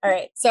 All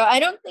right. So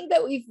I don't think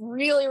that we've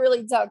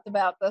really talked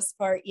about this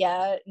part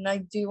yet. And I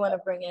do want to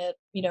bring it,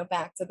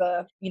 back to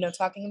the,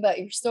 talking about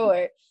your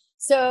store.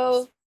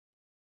 So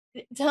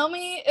tell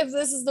me if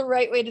this is the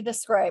right way to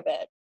describe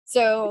it.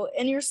 So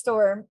in your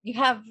store,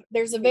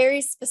 there's a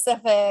very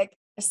specific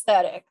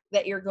aesthetic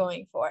that you're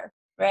going for,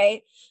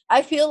 right?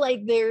 I feel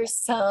like there's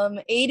some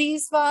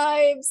 80s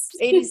vibes,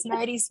 80s,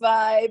 90s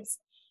vibes,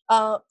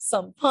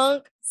 some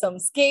punk, some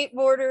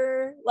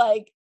skateboarder,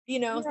 like,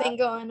 thing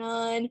going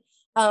on.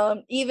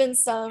 Even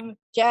some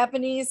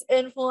Japanese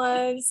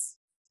influence.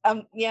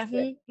 No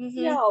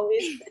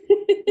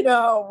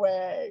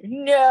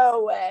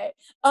way.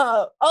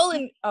 All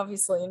in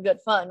obviously in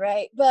good fun,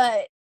 right?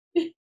 But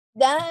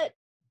that,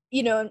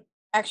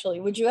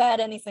 actually, would you add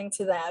anything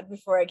to that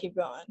before I keep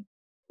going? I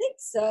think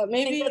so.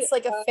 Maybe I think that's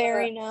like a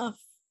fair enough.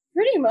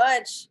 Pretty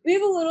much. We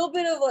have a little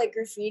bit of like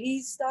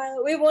graffiti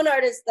style. We have one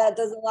artist that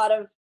does a lot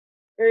of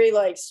very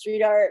like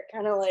street art,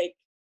 kind of like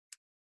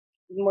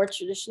more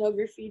traditional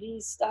graffiti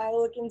style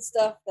looking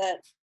stuff that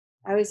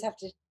I always have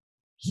to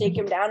shake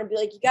him down and be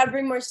like, you got to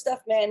bring more stuff,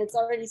 man. It's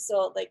already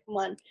sold. Like, come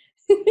on.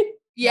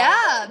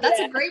 Yeah, that's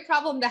a great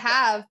problem to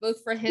have,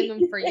 both for him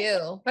and for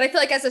you. But I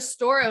feel like as a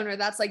store owner,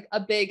 that's like a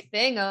big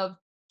thing of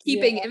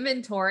keeping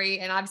inventory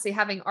and obviously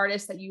having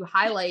artists that you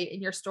highlight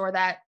in your store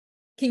that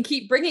can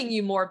keep bringing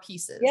you more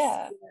pieces.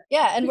 Yeah.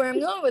 And where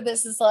I'm going with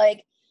this is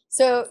like,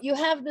 so you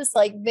have this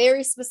like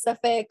very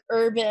specific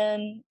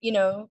urban,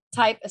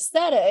 type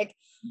aesthetic.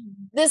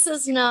 This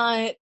is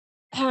not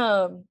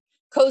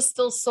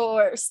coastal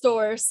store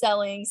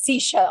selling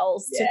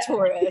seashells to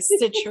tourists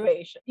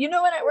situation. You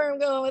know where I'm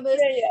going with this?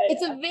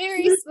 It's a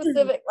very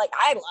specific, like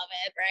I love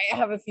it, right? I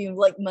have a few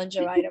like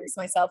Munjo items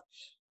myself.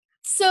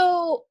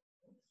 So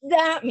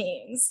that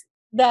means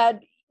that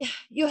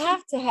you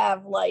have to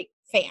have like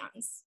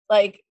fans,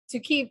 like to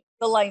keep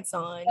the lights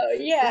on. Oh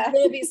yeah. There's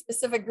going to be a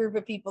specific group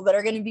of people that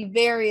are going to be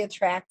very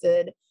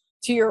attracted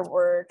to your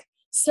work.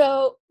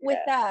 So with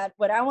that,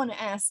 what I want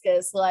to ask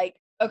is like,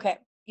 okay,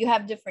 you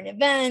have different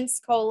events,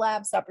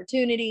 collabs,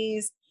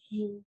 opportunities,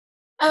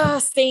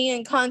 staying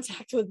in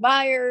contact with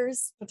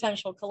buyers,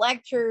 potential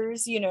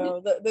collectors,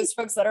 those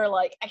folks that are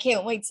like, I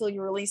can't wait till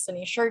you release a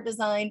new shirt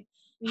design.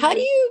 How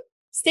do you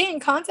stay in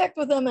contact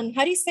with them and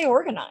how do you stay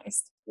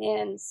organized?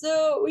 And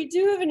so we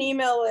do have an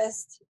email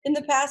list. In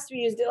the past, we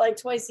used it like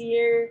twice a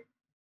year.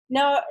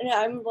 Now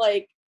I'm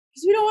like,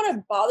 because we don't want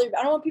to bother.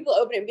 I don't want people to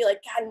open it and be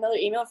like, God, another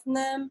email from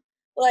them.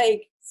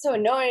 Like, so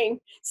annoying.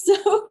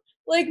 So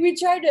like we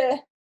tried to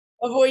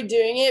avoid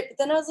doing it, but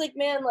then I was like,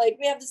 man, like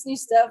we have this new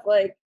stuff.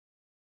 Like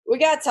we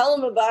gotta tell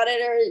them about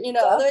it, or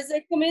others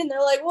they come in,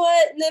 they're like,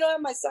 what? And they don't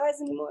have my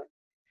size anymore.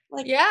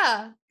 Like,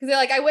 yeah, because they're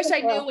like, I wish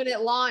I knew when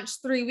it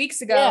launched 3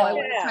 weeks ago. Yeah. I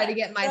would have tried to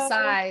get my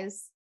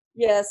size.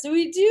 Yeah, so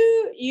we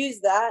do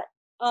use that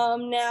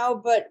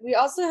now, but we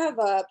also have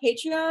a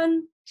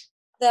Patreon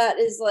that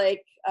is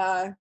like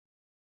I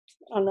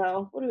don't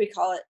know, what do we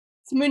call it?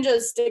 It's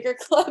Munjo's Sticker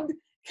Club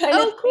kind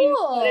of thing.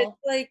 But it's Cool.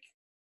 like,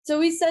 so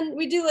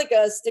we do like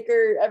a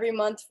sticker every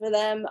month for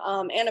them,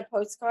 and a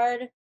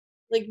postcard.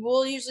 Like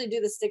we'll usually do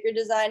the sticker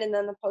design, and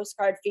then the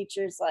postcard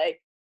features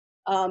like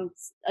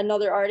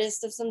another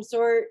artist of some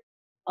sort.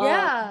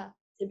 Yeah.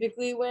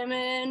 Typically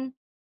women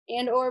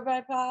and or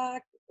BIPOC.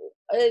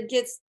 It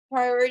gets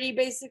priority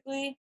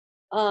basically.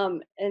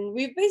 And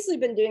we've basically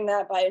been doing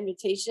that by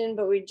invitation,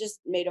 but we just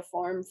made a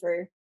form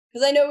for,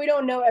 because I know we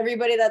don't know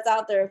everybody that's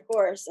out there, of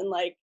course, and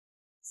like,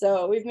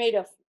 so we've made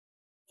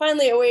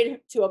finally a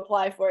way to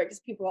apply for it, because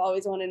people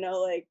always want to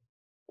know like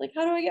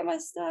how do I get my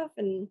stuff,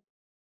 and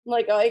I'm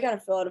like, oh, you gotta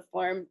fill out a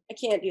form. I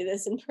can't do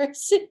this in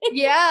person.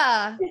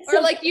 Yeah. Or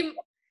like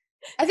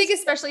I think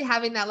especially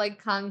having that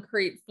like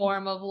concrete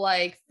form of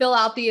like fill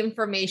out the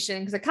information,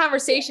 because a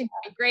conversation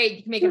can be great.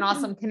 You can make an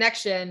awesome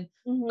connection.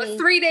 But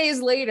 3 days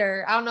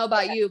later, I don't know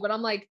about you, but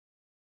I'm like,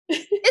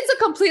 it's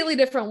a completely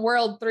different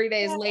world 3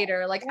 days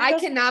later. Like I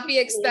cannot be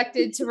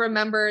expected to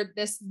remember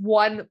this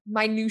one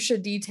minutia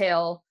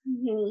detail.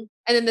 And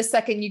then the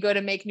second you go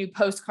to make new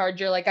postcards,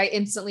 you're like, I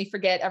instantly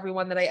forget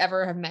everyone that I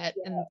ever have met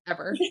and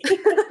ever.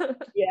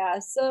 Yeah.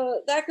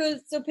 So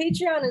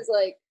Patreon is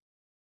like,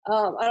 I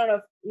don't know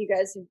if you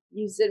guys have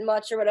used it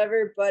much or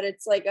whatever, but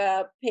it's like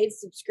a paid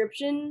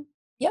subscription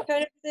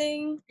kind of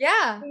thing.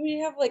 Yeah. We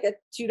have like a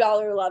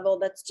 $2 level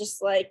that's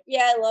just like,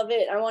 yeah, I love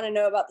it. I want to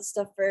know about the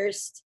stuff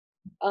first.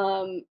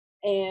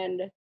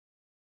 And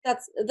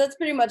that's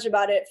pretty much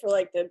about it for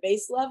like the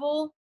base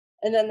level.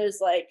 And then there's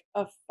like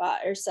a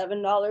 $5 or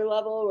 $7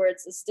 level where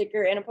it's a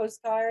sticker and a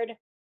postcard.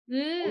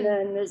 And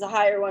then there's a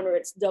higher one where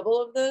it's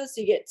double of those.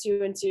 So you get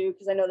 2 and 2,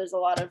 because I know there's a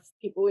lot of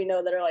people we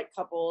know that are like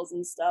couples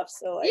and stuff.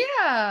 So like,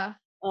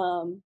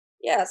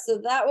 yeah, so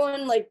that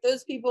one, like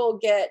those people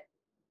get,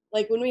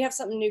 like when we have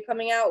something new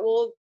coming out,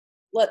 we'll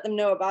let them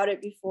know about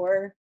it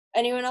before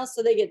anyone else,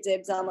 so they get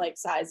dibs on like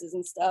sizes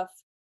and stuff.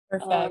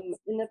 Perfect.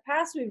 In the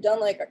past, we've done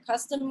like a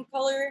custom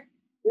color.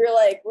 We were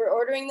like, we're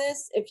ordering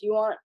this. If you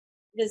want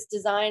this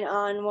design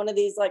on one of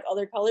these like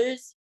other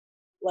colors,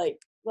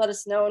 like let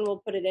us know and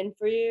we'll put it in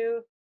for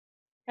you,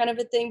 kind of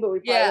a thing. But we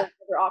probably won't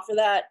ever offer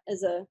that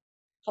as a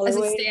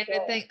colorway,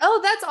 standard thing.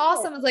 Oh, that's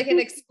awesome. It's like an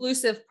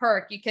exclusive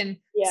perk. You can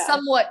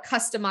somewhat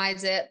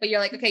customize it, but you're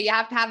like, okay, you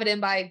have to have it in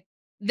by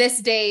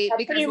this date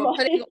because we're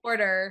putting an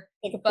order.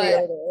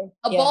 But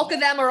a bulk of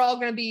them are all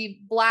going to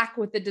be black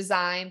with the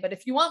design. But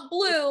if you want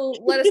blue,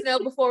 let us know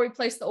before we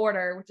place the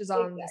order, which is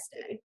on this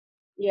day.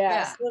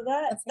 Yeah. So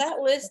that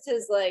list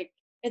is like,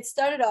 it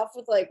started off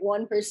with like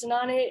one person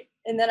on it,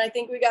 and then I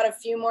think we got a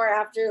few more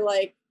after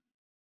like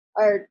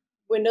our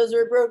windows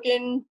were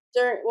broken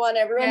when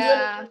everyone's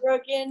windows were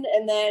broken,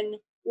 and then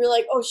we were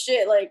like, oh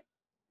shit, like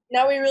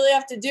now we really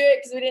have to do it,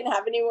 because we didn't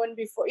have anyone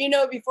before.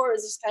 Before it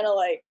was just kind of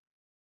like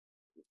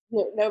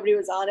nobody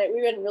was on it.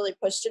 We hadn't really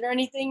pushed it or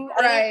anything.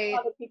 I don't know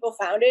how the people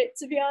found it,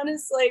 to be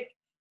honest, like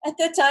at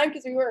that time,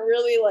 because we weren't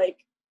really like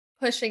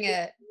pushing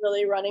it,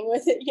 really running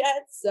with it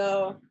yet.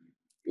 So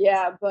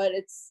yeah, but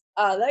it's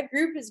that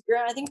group is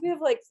grown. I think we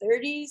have like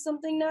 30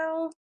 something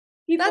now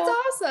people. That's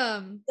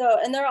awesome. So,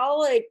 and they're all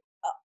like,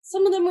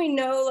 some of them we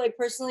know like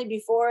personally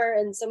before,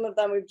 and some of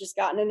them we've just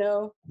gotten to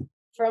know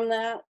from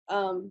that.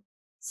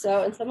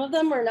 So, and some of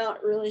them we're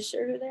not really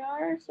sure who they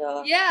are.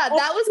 So yeah,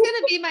 that was going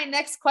to be my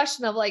next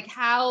question of like,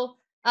 how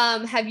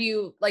have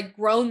you like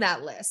grown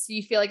that list? Do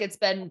you feel like it's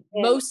been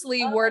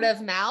mostly word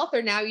of mouth,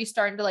 or now you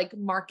starting to like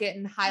market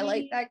and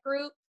highlight that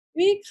group?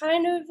 We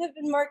kind of have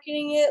been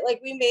marketing it. Like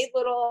we made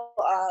little,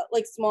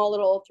 like small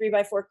little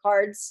 3x4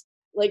 cards,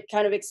 like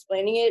kind of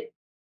explaining it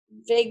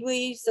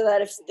vaguely, so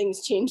that if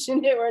things changed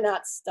in it, we're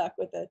not stuck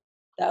with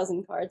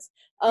 1,000 cards.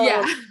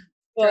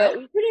 But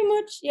we pretty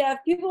much, if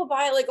people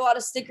buy like a lot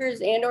of stickers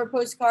and or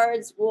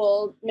postcards,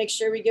 we'll make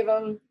sure we give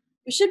them.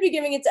 We should be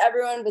giving it to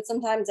everyone, but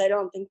sometimes I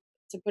don't think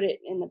to put it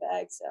in the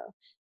bag. So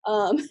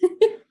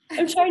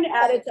I'm trying to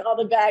add it to all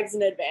the bags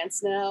in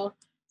advance now.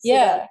 So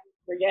that I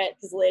forget,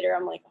 because later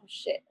I'm like, oh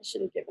shit, I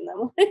should have given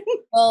them one.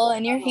 Well,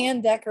 and you're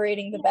hand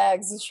decorating the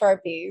bags with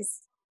Sharpies.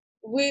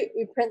 We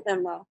print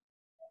them though.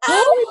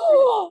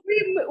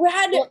 We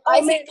had to.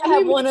 I think I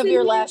have one of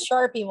your last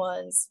Sharpie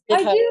ones.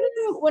 I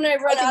do when I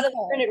run out of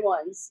the printed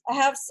ones. I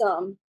have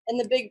some in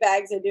the big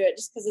bags. I do it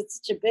just because it's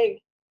such a big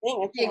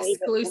thing. I can't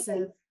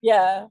exclusive.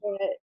 Yeah.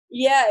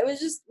 It was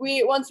just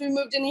once we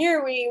moved in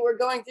here, we were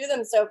going through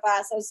them so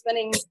fast. I was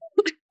spending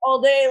all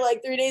day,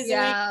 like 3 days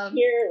a week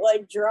here,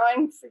 like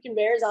drawing freaking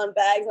bears on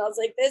bags. And I was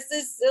like, this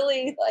is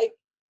silly. Like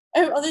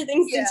I have other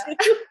things to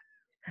do.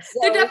 So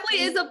there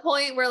definitely is a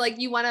point where like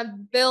you want to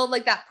build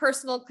like that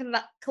personal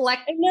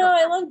collect. I know,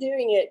 I love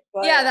doing it.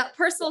 But that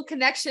personal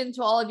connection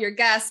to all of your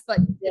guests, but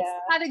it's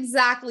not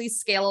exactly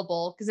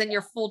scalable, because then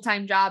your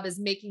full-time job is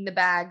making the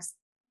bags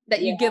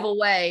that you give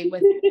away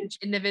with each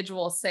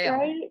individual sale.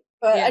 Right?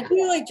 But I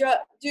do like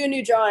do a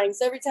new drawing.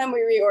 So every time we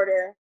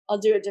reorder, I'll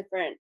do a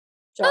different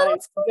drawing. Oh,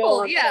 that's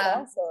cool.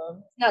 Yeah.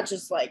 Awesome. Not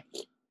just like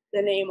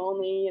the name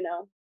only,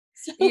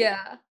 So,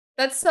 Yeah.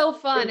 That's so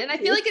fun. And I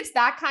feel like it's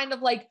that kind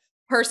of like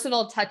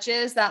personal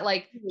touches, that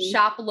like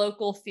shop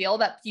local feel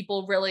that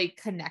people really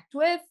connect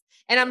with.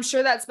 And I'm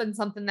sure that's been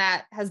something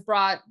that has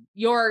brought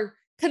your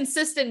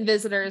consistent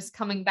visitors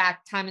coming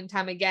back time and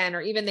time again,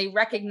 or even they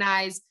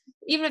recognize,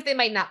 even if they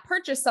might not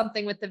purchase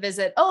something with the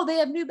visit, oh, they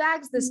have new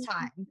bags this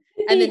time.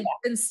 And then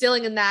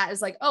instilling in that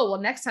is like, oh,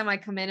 well, next time I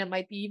come in, it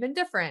might be even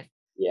different.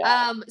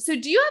 Yeah. So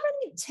do you have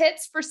any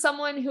tips for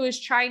someone who is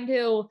trying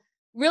to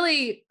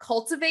really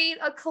cultivate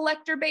a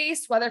collector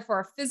base, whether for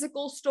a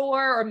physical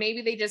store, or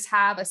maybe they just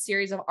have a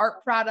series of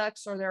art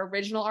products or their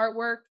original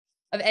artwork?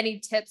 Of any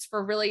tips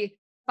for really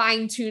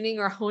fine tuning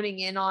or honing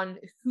in on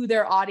who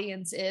their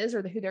audience is,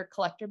 or who their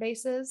collector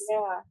base is?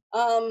 Yeah.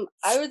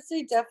 I would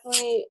say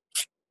definitely,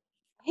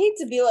 I hate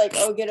to be like,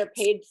 oh, get a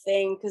paid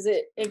thing, because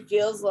it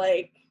feels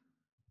like,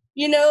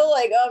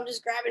 like, oh, I'm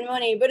just grabbing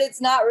money, but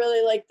it's not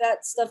really like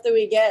that stuff that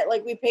we get.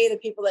 Like, we pay the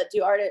people that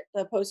do art,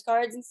 the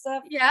postcards and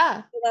stuff.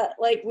 Yeah. So that,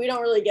 like, we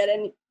don't really get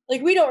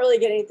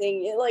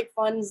anything. It like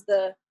funds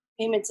the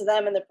payment to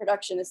them and the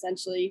production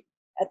essentially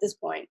at this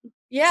point.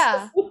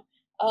 Yeah.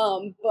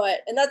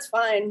 And that's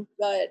fine.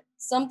 But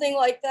something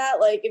like that,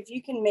 like if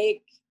you can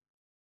make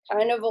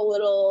kind of a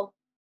little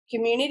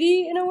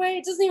community in a way,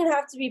 it doesn't even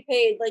have to be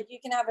paid. Like you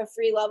can have a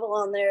free level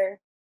on there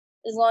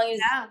as long as,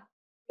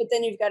 but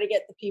then you've got to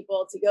get the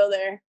people to go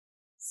there.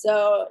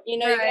 So, you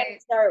got to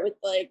start with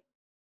like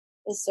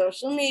the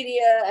social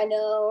media. I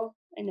know.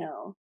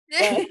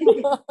 But,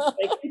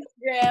 like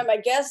Instagram, I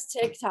guess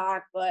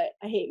TikTok, but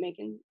I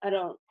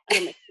don't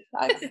make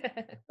TikTok.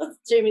 That's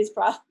Jamie's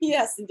problem. He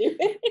has to do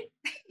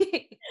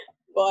it.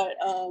 But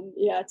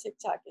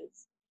TikTok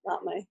is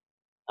not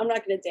I'm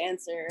not gonna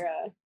dance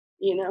or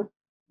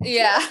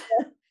Yeah.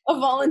 a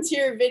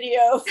volunteer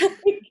video.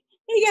 Like,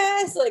 hey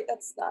guys, like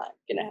that's not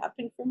gonna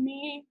happen for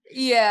me.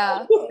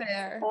 Yeah,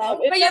 fair.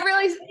 But you're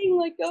really saying,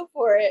 like, go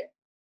for it.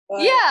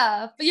 But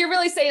you're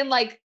really saying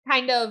like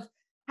kind of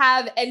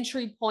have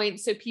entry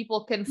points so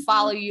people can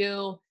follow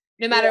you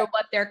no matter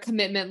what their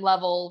commitment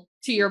level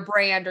to your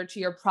brand or to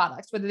your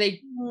products, whether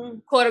they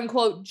quote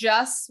unquote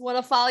just want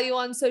to follow you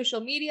on social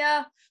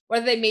media,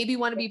 whether they maybe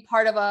want to be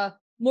part of a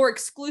more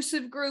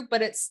exclusive group,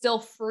 but it's still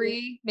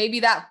free. Maybe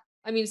that,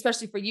 I mean,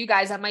 especially for you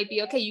guys, that might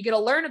be okay. You get to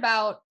learn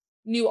about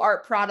new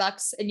art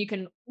products and you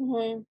can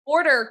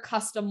order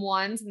custom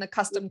ones and the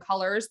custom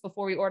colors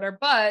before we order,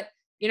 but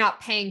you're not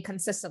paying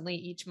consistently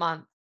each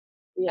month.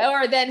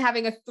 Or then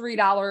having a $3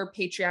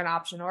 Patreon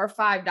option or a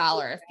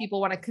 $5 if people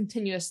want to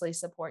continuously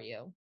support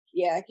you.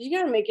 Yeah, because you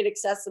got to make it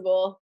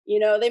accessible.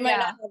 They might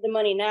not have the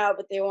money now,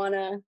 but they want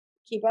to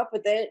keep up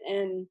with it.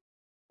 And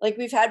like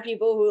we've had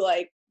people who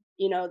like,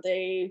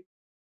 they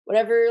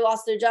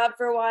lost their job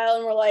for a while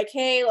and were like,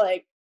 hey,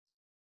 like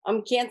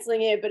I'm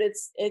canceling it, but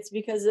it's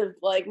because of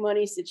like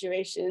money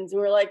situations.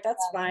 And we're like,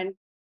 that's fine.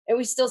 And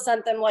we still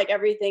sent them like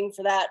everything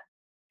for that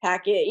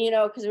packet,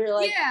 because we were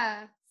like,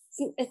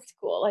 it's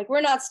cool. Like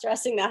we're not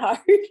stressing that hard.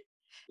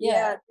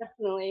 Yeah,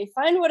 definitely.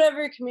 Find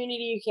whatever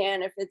community you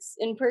can, if it's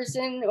in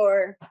person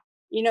or,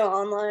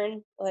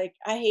 online. Like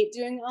I hate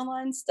doing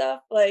online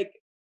stuff. Like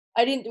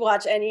I didn't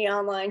watch any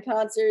online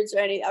concerts or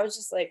any. I was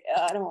just like,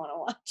 I don't want to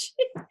watch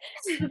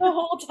it the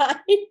whole time.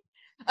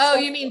 Oh,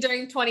 you mean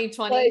during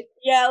 2020? Like,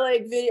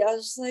 like video. I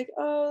was just like,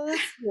 oh,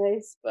 that's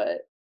nice,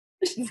 but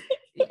it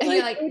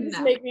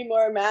just make me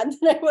more mad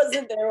that I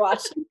wasn't there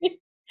watching it.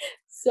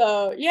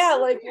 So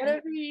like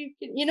whatever you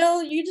can,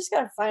 you just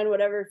gotta find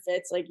whatever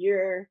fits like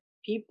your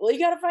people. You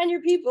gotta find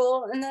your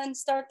people and then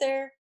start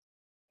there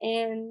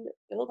and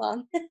build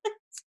on.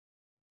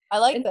 I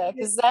like that,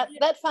 because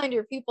that find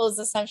your people is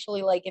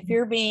essentially like if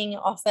you're being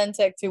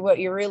authentic to what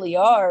you really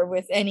are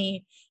with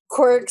any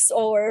quirks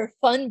or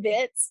fun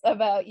bits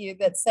about you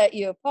that set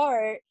you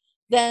apart,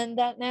 then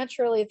that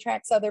naturally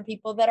attracts other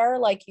people that are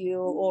like you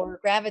or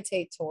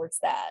gravitate towards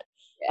that.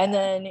 And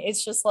then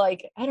it's just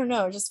like, I don't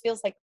know, it just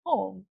feels like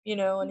home,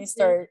 when you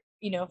start,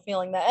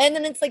 feeling that. And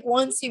then it's like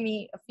once you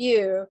meet a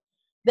few,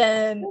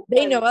 then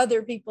they know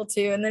other people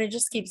too. And then it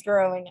just keeps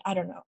growing. I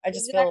don't know. I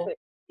just feel.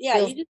 Yeah,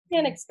 you just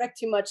can't expect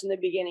too much in the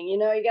beginning.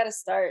 You got to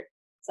start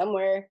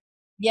somewhere.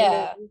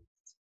 Yeah.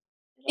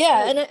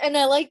 And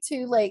I like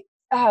to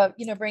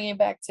bringing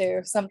back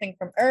to something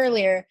from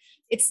earlier,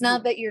 it's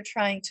not that you're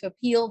trying to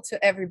appeal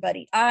to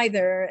everybody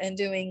either and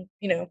doing,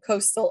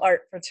 coastal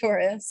art for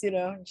tourists,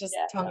 just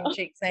tongue in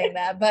cheek saying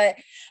that, but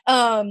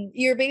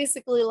you're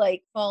basically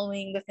like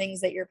following the things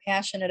that you're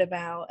passionate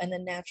about and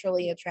then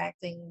naturally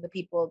attracting the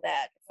people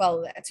that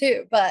follow that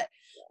too. But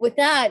with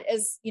that,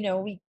 as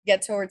we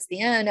get towards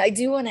the end, I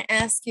do want to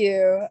ask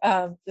you,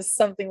 this is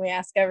something we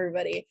ask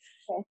everybody.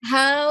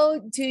 How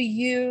do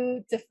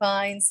you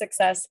define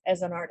success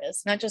as an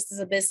artist, not just as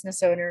a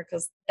business owner,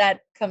 because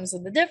that comes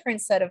with a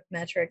different set of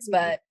metrics,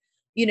 but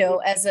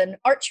as an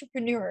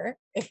entrepreneur,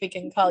 if we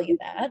can call you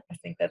that, I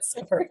think that's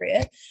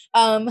appropriate.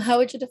 How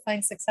would you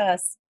define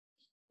success?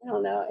 I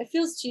don't know. It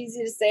feels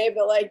cheesy to say,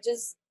 but like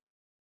just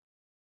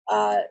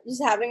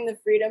having the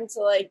freedom to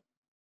like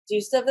do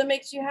stuff that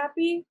makes you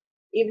happy,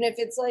 even if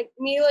it's like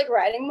me like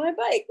riding my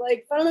bike. Like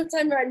if I don't have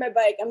time to ride my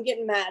bike, I'm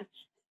getting mad.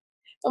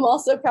 I'm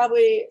also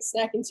probably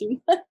snacking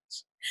too much.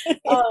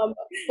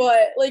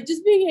 But like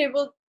just being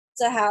able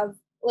to have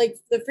like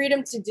the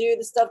freedom to do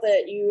the stuff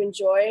that you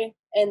enjoy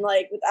and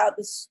like without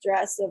the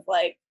stress of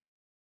like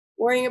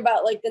worrying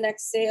about like the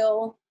next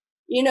sale,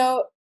 you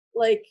know,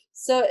 like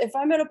so if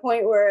I'm at a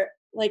point where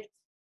like,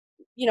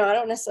 I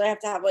don't necessarily have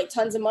to have like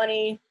tons of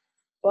money,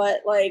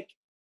 but like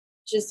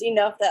just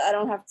enough that I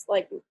don't have to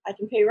like I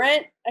can pay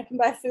rent, I can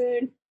buy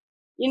food,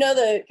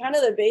 the kind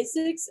of the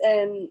basics,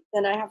 and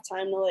then I have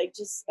time to like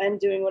just spend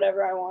doing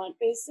whatever I want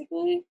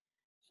basically. If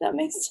that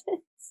makes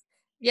sense.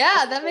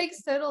 Yeah, that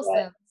makes total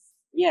sense.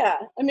 Yeah.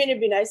 I mean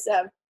it'd be nice to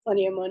have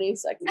plenty of money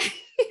so I can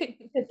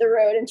hit the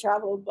road and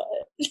travel, but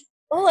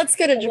well, let's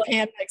go to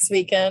Japan next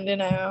weekend,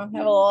 have a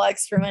little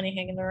extra money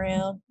hanging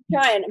around.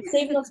 I'm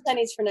saving those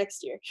pennies for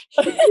next year.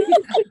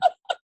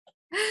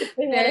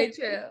 Very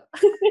true.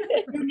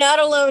 You're not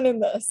alone in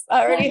this.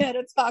 I already had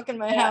a talk in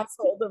my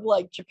household of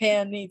like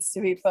Japan we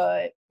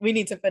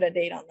need to put a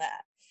date on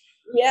that.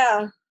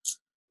 Yeah,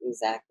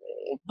 exactly.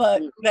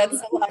 But that's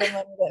a lot of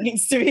money that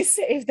needs to be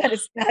saved. That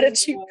is not a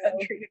cheap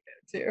country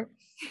to go to.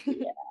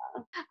 Yeah.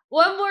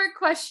 One more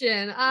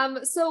question.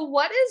 So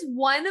what is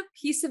one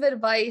piece of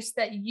advice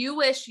that you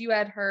wish you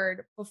had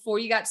heard before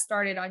you got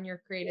started on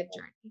your creative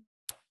journey?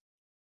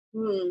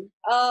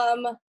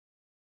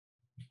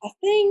 I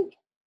think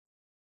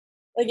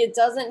like it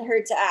doesn't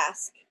hurt to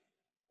ask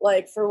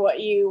like for what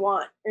you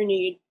want or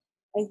need.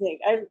 I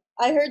think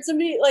I heard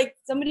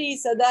somebody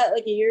said that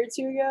like a year or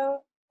two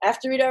ago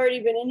after we'd already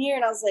been in here,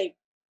 and I was like,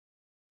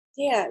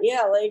 yeah,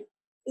 like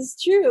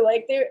it's true.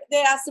 Like they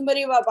asked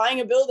somebody about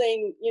buying a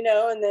building,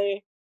 and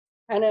they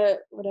kind of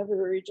whatever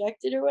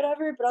rejected or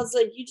whatever. But I was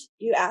like,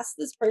 you asked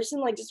this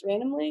person like just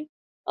randomly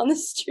on the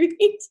street.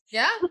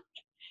 Yeah.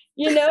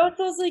 So I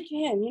was like,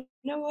 man, you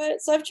know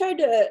what? So I've tried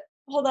to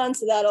hold on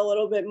to that a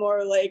little bit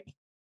more. Like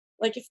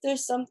if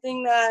there's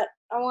something that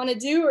I want to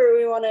do or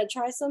we want to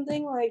try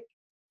something, like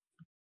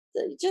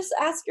just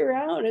ask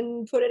around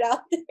and put it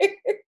out there.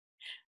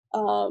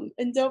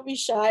 And don't be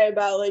shy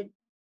about like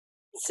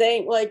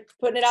saying like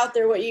putting it out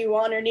there what you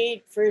want or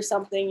need for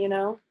something,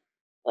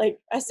 like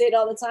I say it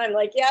all the time,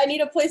 like, yeah, I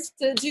need a place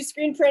to do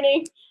screen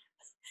printing.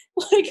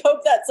 Like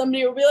hope that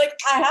somebody will be like,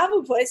 I have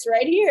a place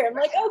right here. I'm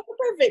like, oh,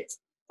 perfect.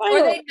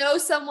 Finally. Or they know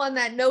someone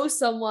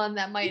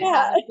that might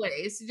have a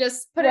place. You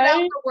just put it out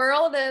in the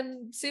world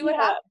and see what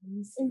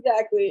happens.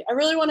 Exactly. I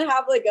really want to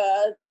have like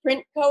a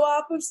print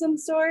co-op of some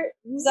sort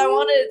because I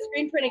want to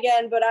screen print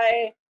again, but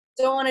I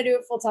don't want to do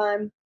it full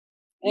time.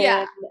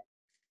 And,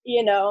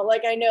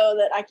 like I know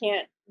that I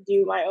can't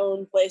do my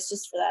own place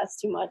just for that.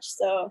 It's too much.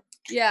 So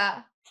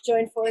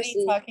join forces. Are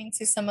you talking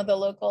to some of the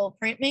local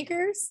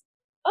printmakers?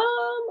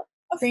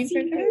 A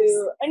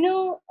few. I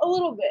know a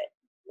little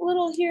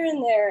here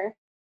and there.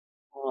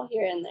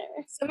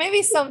 So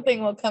maybe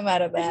something will come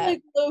out of that.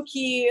 Like low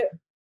key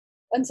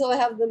until I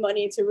have the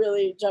money to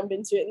really jump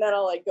into it, and then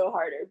I'll like go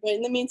harder. But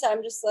in the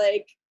meantime, just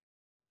like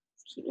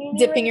keep me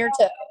dipping your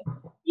toe.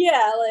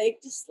 Yeah, like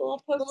just a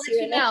little pokes.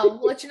 We'll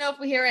let you know if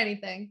we hear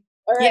anything.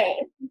 All right.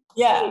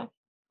 Yeah.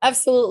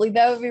 Absolutely.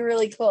 That would be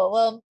really cool.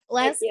 Well,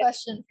 last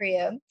question for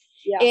you.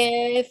 Yeah.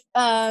 If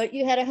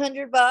you had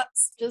 $100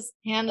 just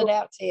handed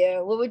out to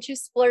you, what would you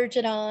splurge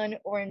it on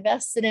or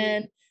invest it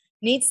in?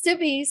 Needs to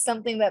be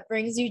something that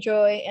brings you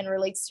joy and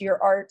relates to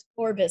your art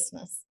or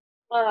business.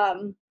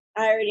 I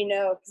already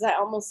know because I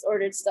almost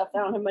ordered stuff I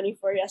don't have money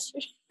for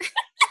yesterday.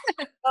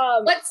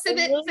 What's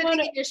sitting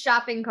in your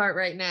shopping cart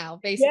right now?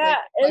 Basically,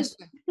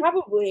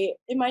 probably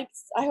it might.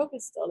 I hope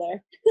it's still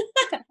there.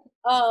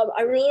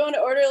 I really want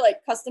to order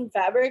like custom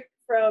fabric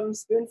from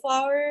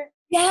Spoonflower.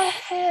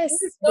 Yes,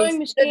 sewing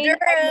machine.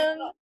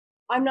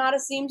 I'm not a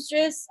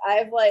seamstress.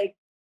 I've like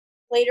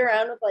played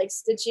around with like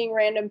stitching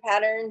random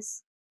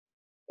patterns,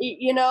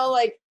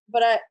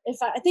 but I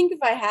think if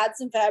I had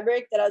some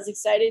fabric that I was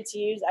excited to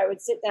use, I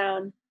would sit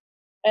down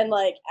and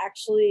like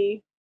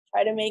actually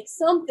try to make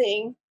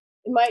something.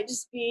 It might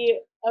just be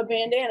a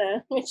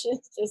bandana, which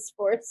is just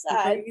 4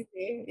 sides.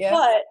 Yeah.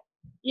 But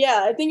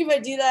yeah, I think if I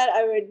do that,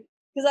 I would,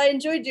 because I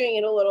enjoy doing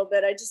it a little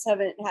bit. I just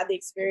haven't had the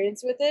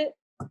experience with it.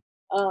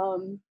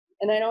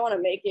 And I don't want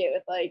to make it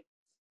with like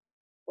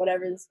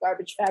whatever this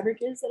garbage fabric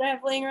is that I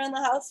have laying around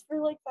the house for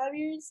like 5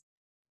 years.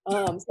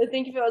 So I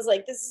think if I was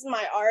like, this is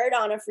my art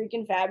on a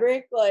freaking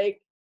fabric,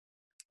 like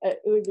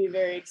it would be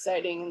very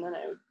exciting, and then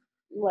I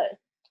would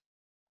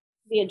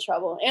be in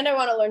trouble. And I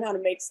want to learn how to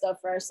make stuff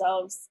for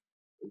ourselves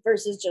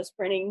versus just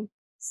printing.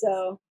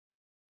 So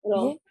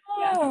Well,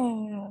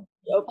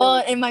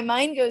 and my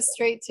mind goes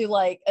straight to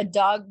like a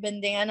dog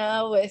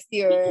bandana with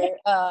your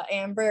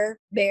Amber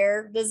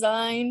bear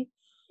design.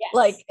 Yes.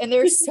 Like, and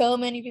there's so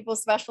many people,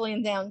 especially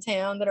in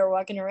downtown, that are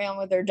walking around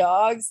with their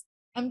dogs.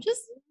 I'm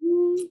just,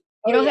 you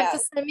don't have to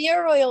send me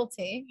a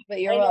royalty, but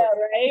you're welcome.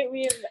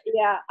 Right?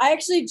 I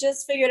actually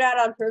just figured out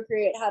on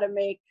Procreate how to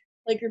make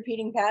like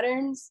repeating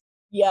patterns.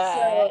 Yeah.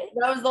 So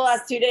that was the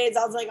last 2 days.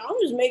 I was like, I'm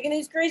just making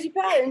these crazy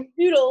patterns,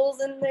 doodles,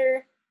 and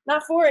they're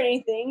not for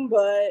anything,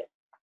 but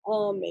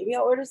maybe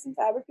I'll order some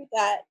fabric with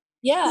that.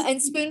 Yeah, and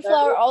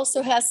Spoonflower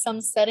also has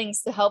some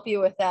settings to help you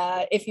with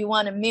that if you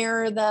want to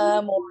mirror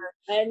them or.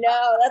 I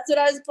know, that's what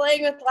I was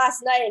playing with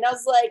last night, and I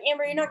was like,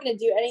 Amber, you're not going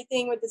to do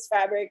anything with this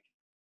fabric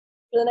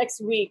for the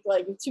next week,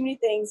 like too many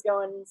things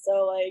going.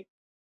 So like,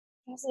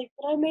 I was like,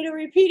 but I made a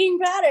repeating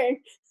pattern.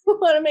 I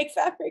want to make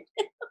fabric.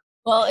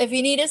 Well, if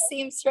you need a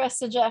seamstress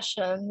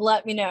suggestion,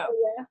 let me know.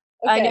 Yeah.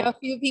 I know a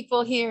few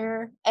people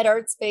here at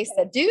Art Space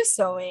that do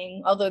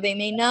sewing, although they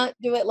may not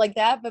do it like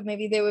that, but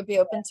maybe they would be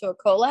open to a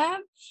collab.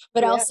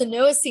 But I also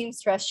know a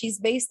seamstress. She's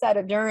based out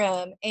of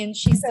Durham, and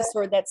she's the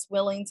sort that's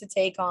willing to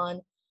take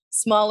on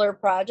smaller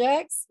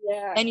projects.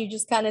 Yeah. And you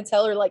just kind of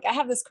tell her, like, I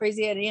have this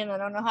crazy idea and I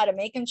don't know how to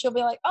make them. She'll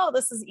be like, oh,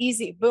 this is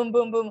easy. Boom,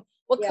 boom, boom.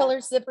 What color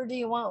zipper do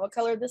you want? What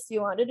color this do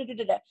you want?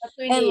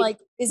 And like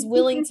is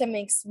willing to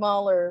make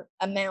smaller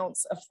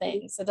amounts of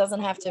things. It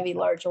doesn't have to be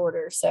large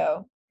order.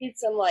 So need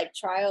some like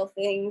trial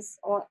things.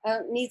 I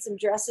need some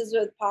dresses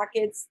with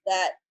pockets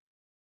that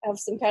have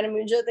some kind of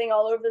Munjo thing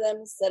all over them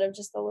instead of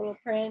just a little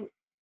print.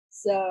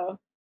 So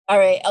all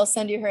right, I'll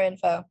send you her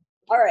info.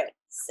 All right.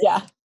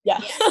 Yeah.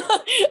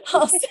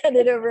 I'll send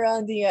it over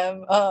on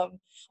DM.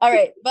 All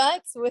right,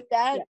 but with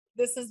that,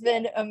 this has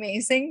been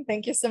amazing.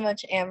 Thank you so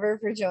much, Amber,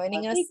 for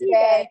joining us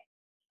today.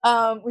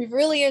 We've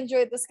really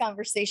enjoyed this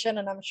conversation,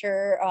 and I'm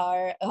sure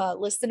our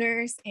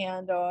listeners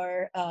and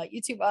our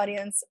YouTube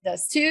audience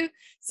does too.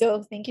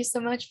 So thank you so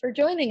much for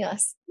joining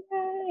us.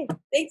 Yay.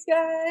 Thanks,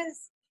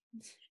 guys.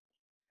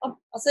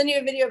 I'll send you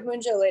a video of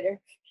Munjo later.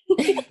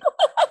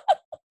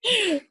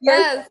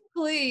 Yes,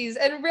 please.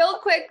 And real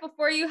quick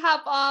before you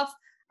hop off,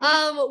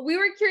 we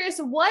were curious,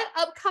 what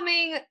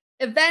upcoming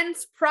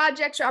events,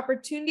 projects, or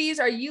opportunities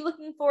are you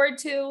looking forward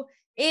to?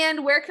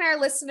 And where can our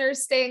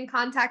listeners stay in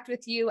contact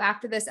with you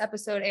after this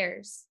episode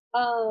airs?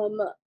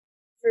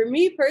 For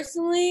me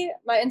personally,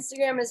 my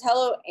Instagram is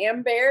hello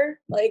Amber,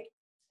 like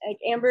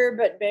Amber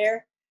but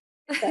bear.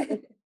 That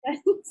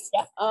makes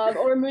sense.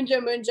 Or Munjo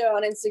Munjo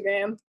on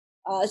Instagram.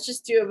 It's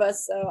just 2 of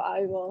us, so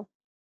I will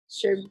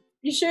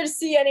be sure to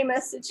see any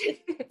messages.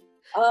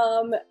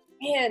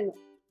 Man,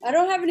 I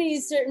don't have any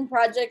certain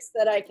projects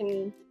that I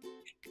can.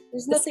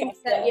 There's nothing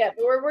set yet,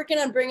 but we're working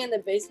on bringing the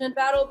basement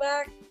battle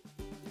back.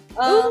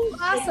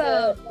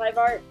 Awesome. Live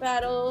art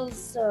battles,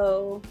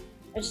 so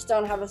I just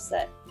don't have a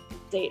set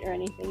date or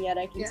anything yet,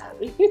 I can tell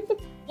you.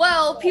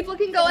 Well, people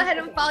can go ahead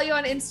and follow you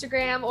on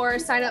Instagram or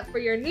sign up for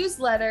your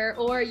newsletter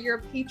or your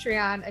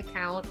Patreon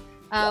account,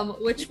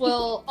 which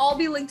will all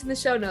be linked in the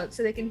show notes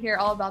so they can hear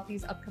all about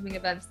these upcoming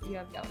events that you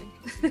have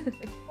going.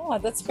 Oh,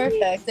 that's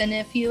perfect. And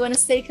if you want to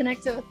stay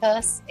connected with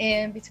us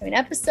in between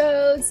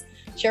episodes,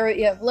 share what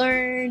you have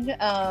learned,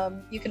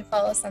 you can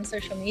follow us on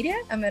social media.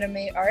 I'm at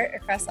May Art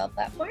across all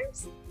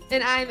platforms.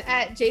 And I'm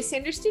at J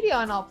Sanders Studio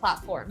on all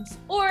platforms.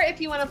 Or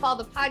if you want to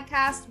follow the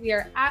podcast, we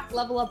are at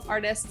Level Up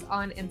Artists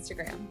on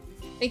Instagram.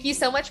 Thank you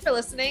so much for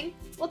listening.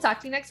 We'll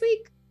talk to you next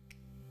week.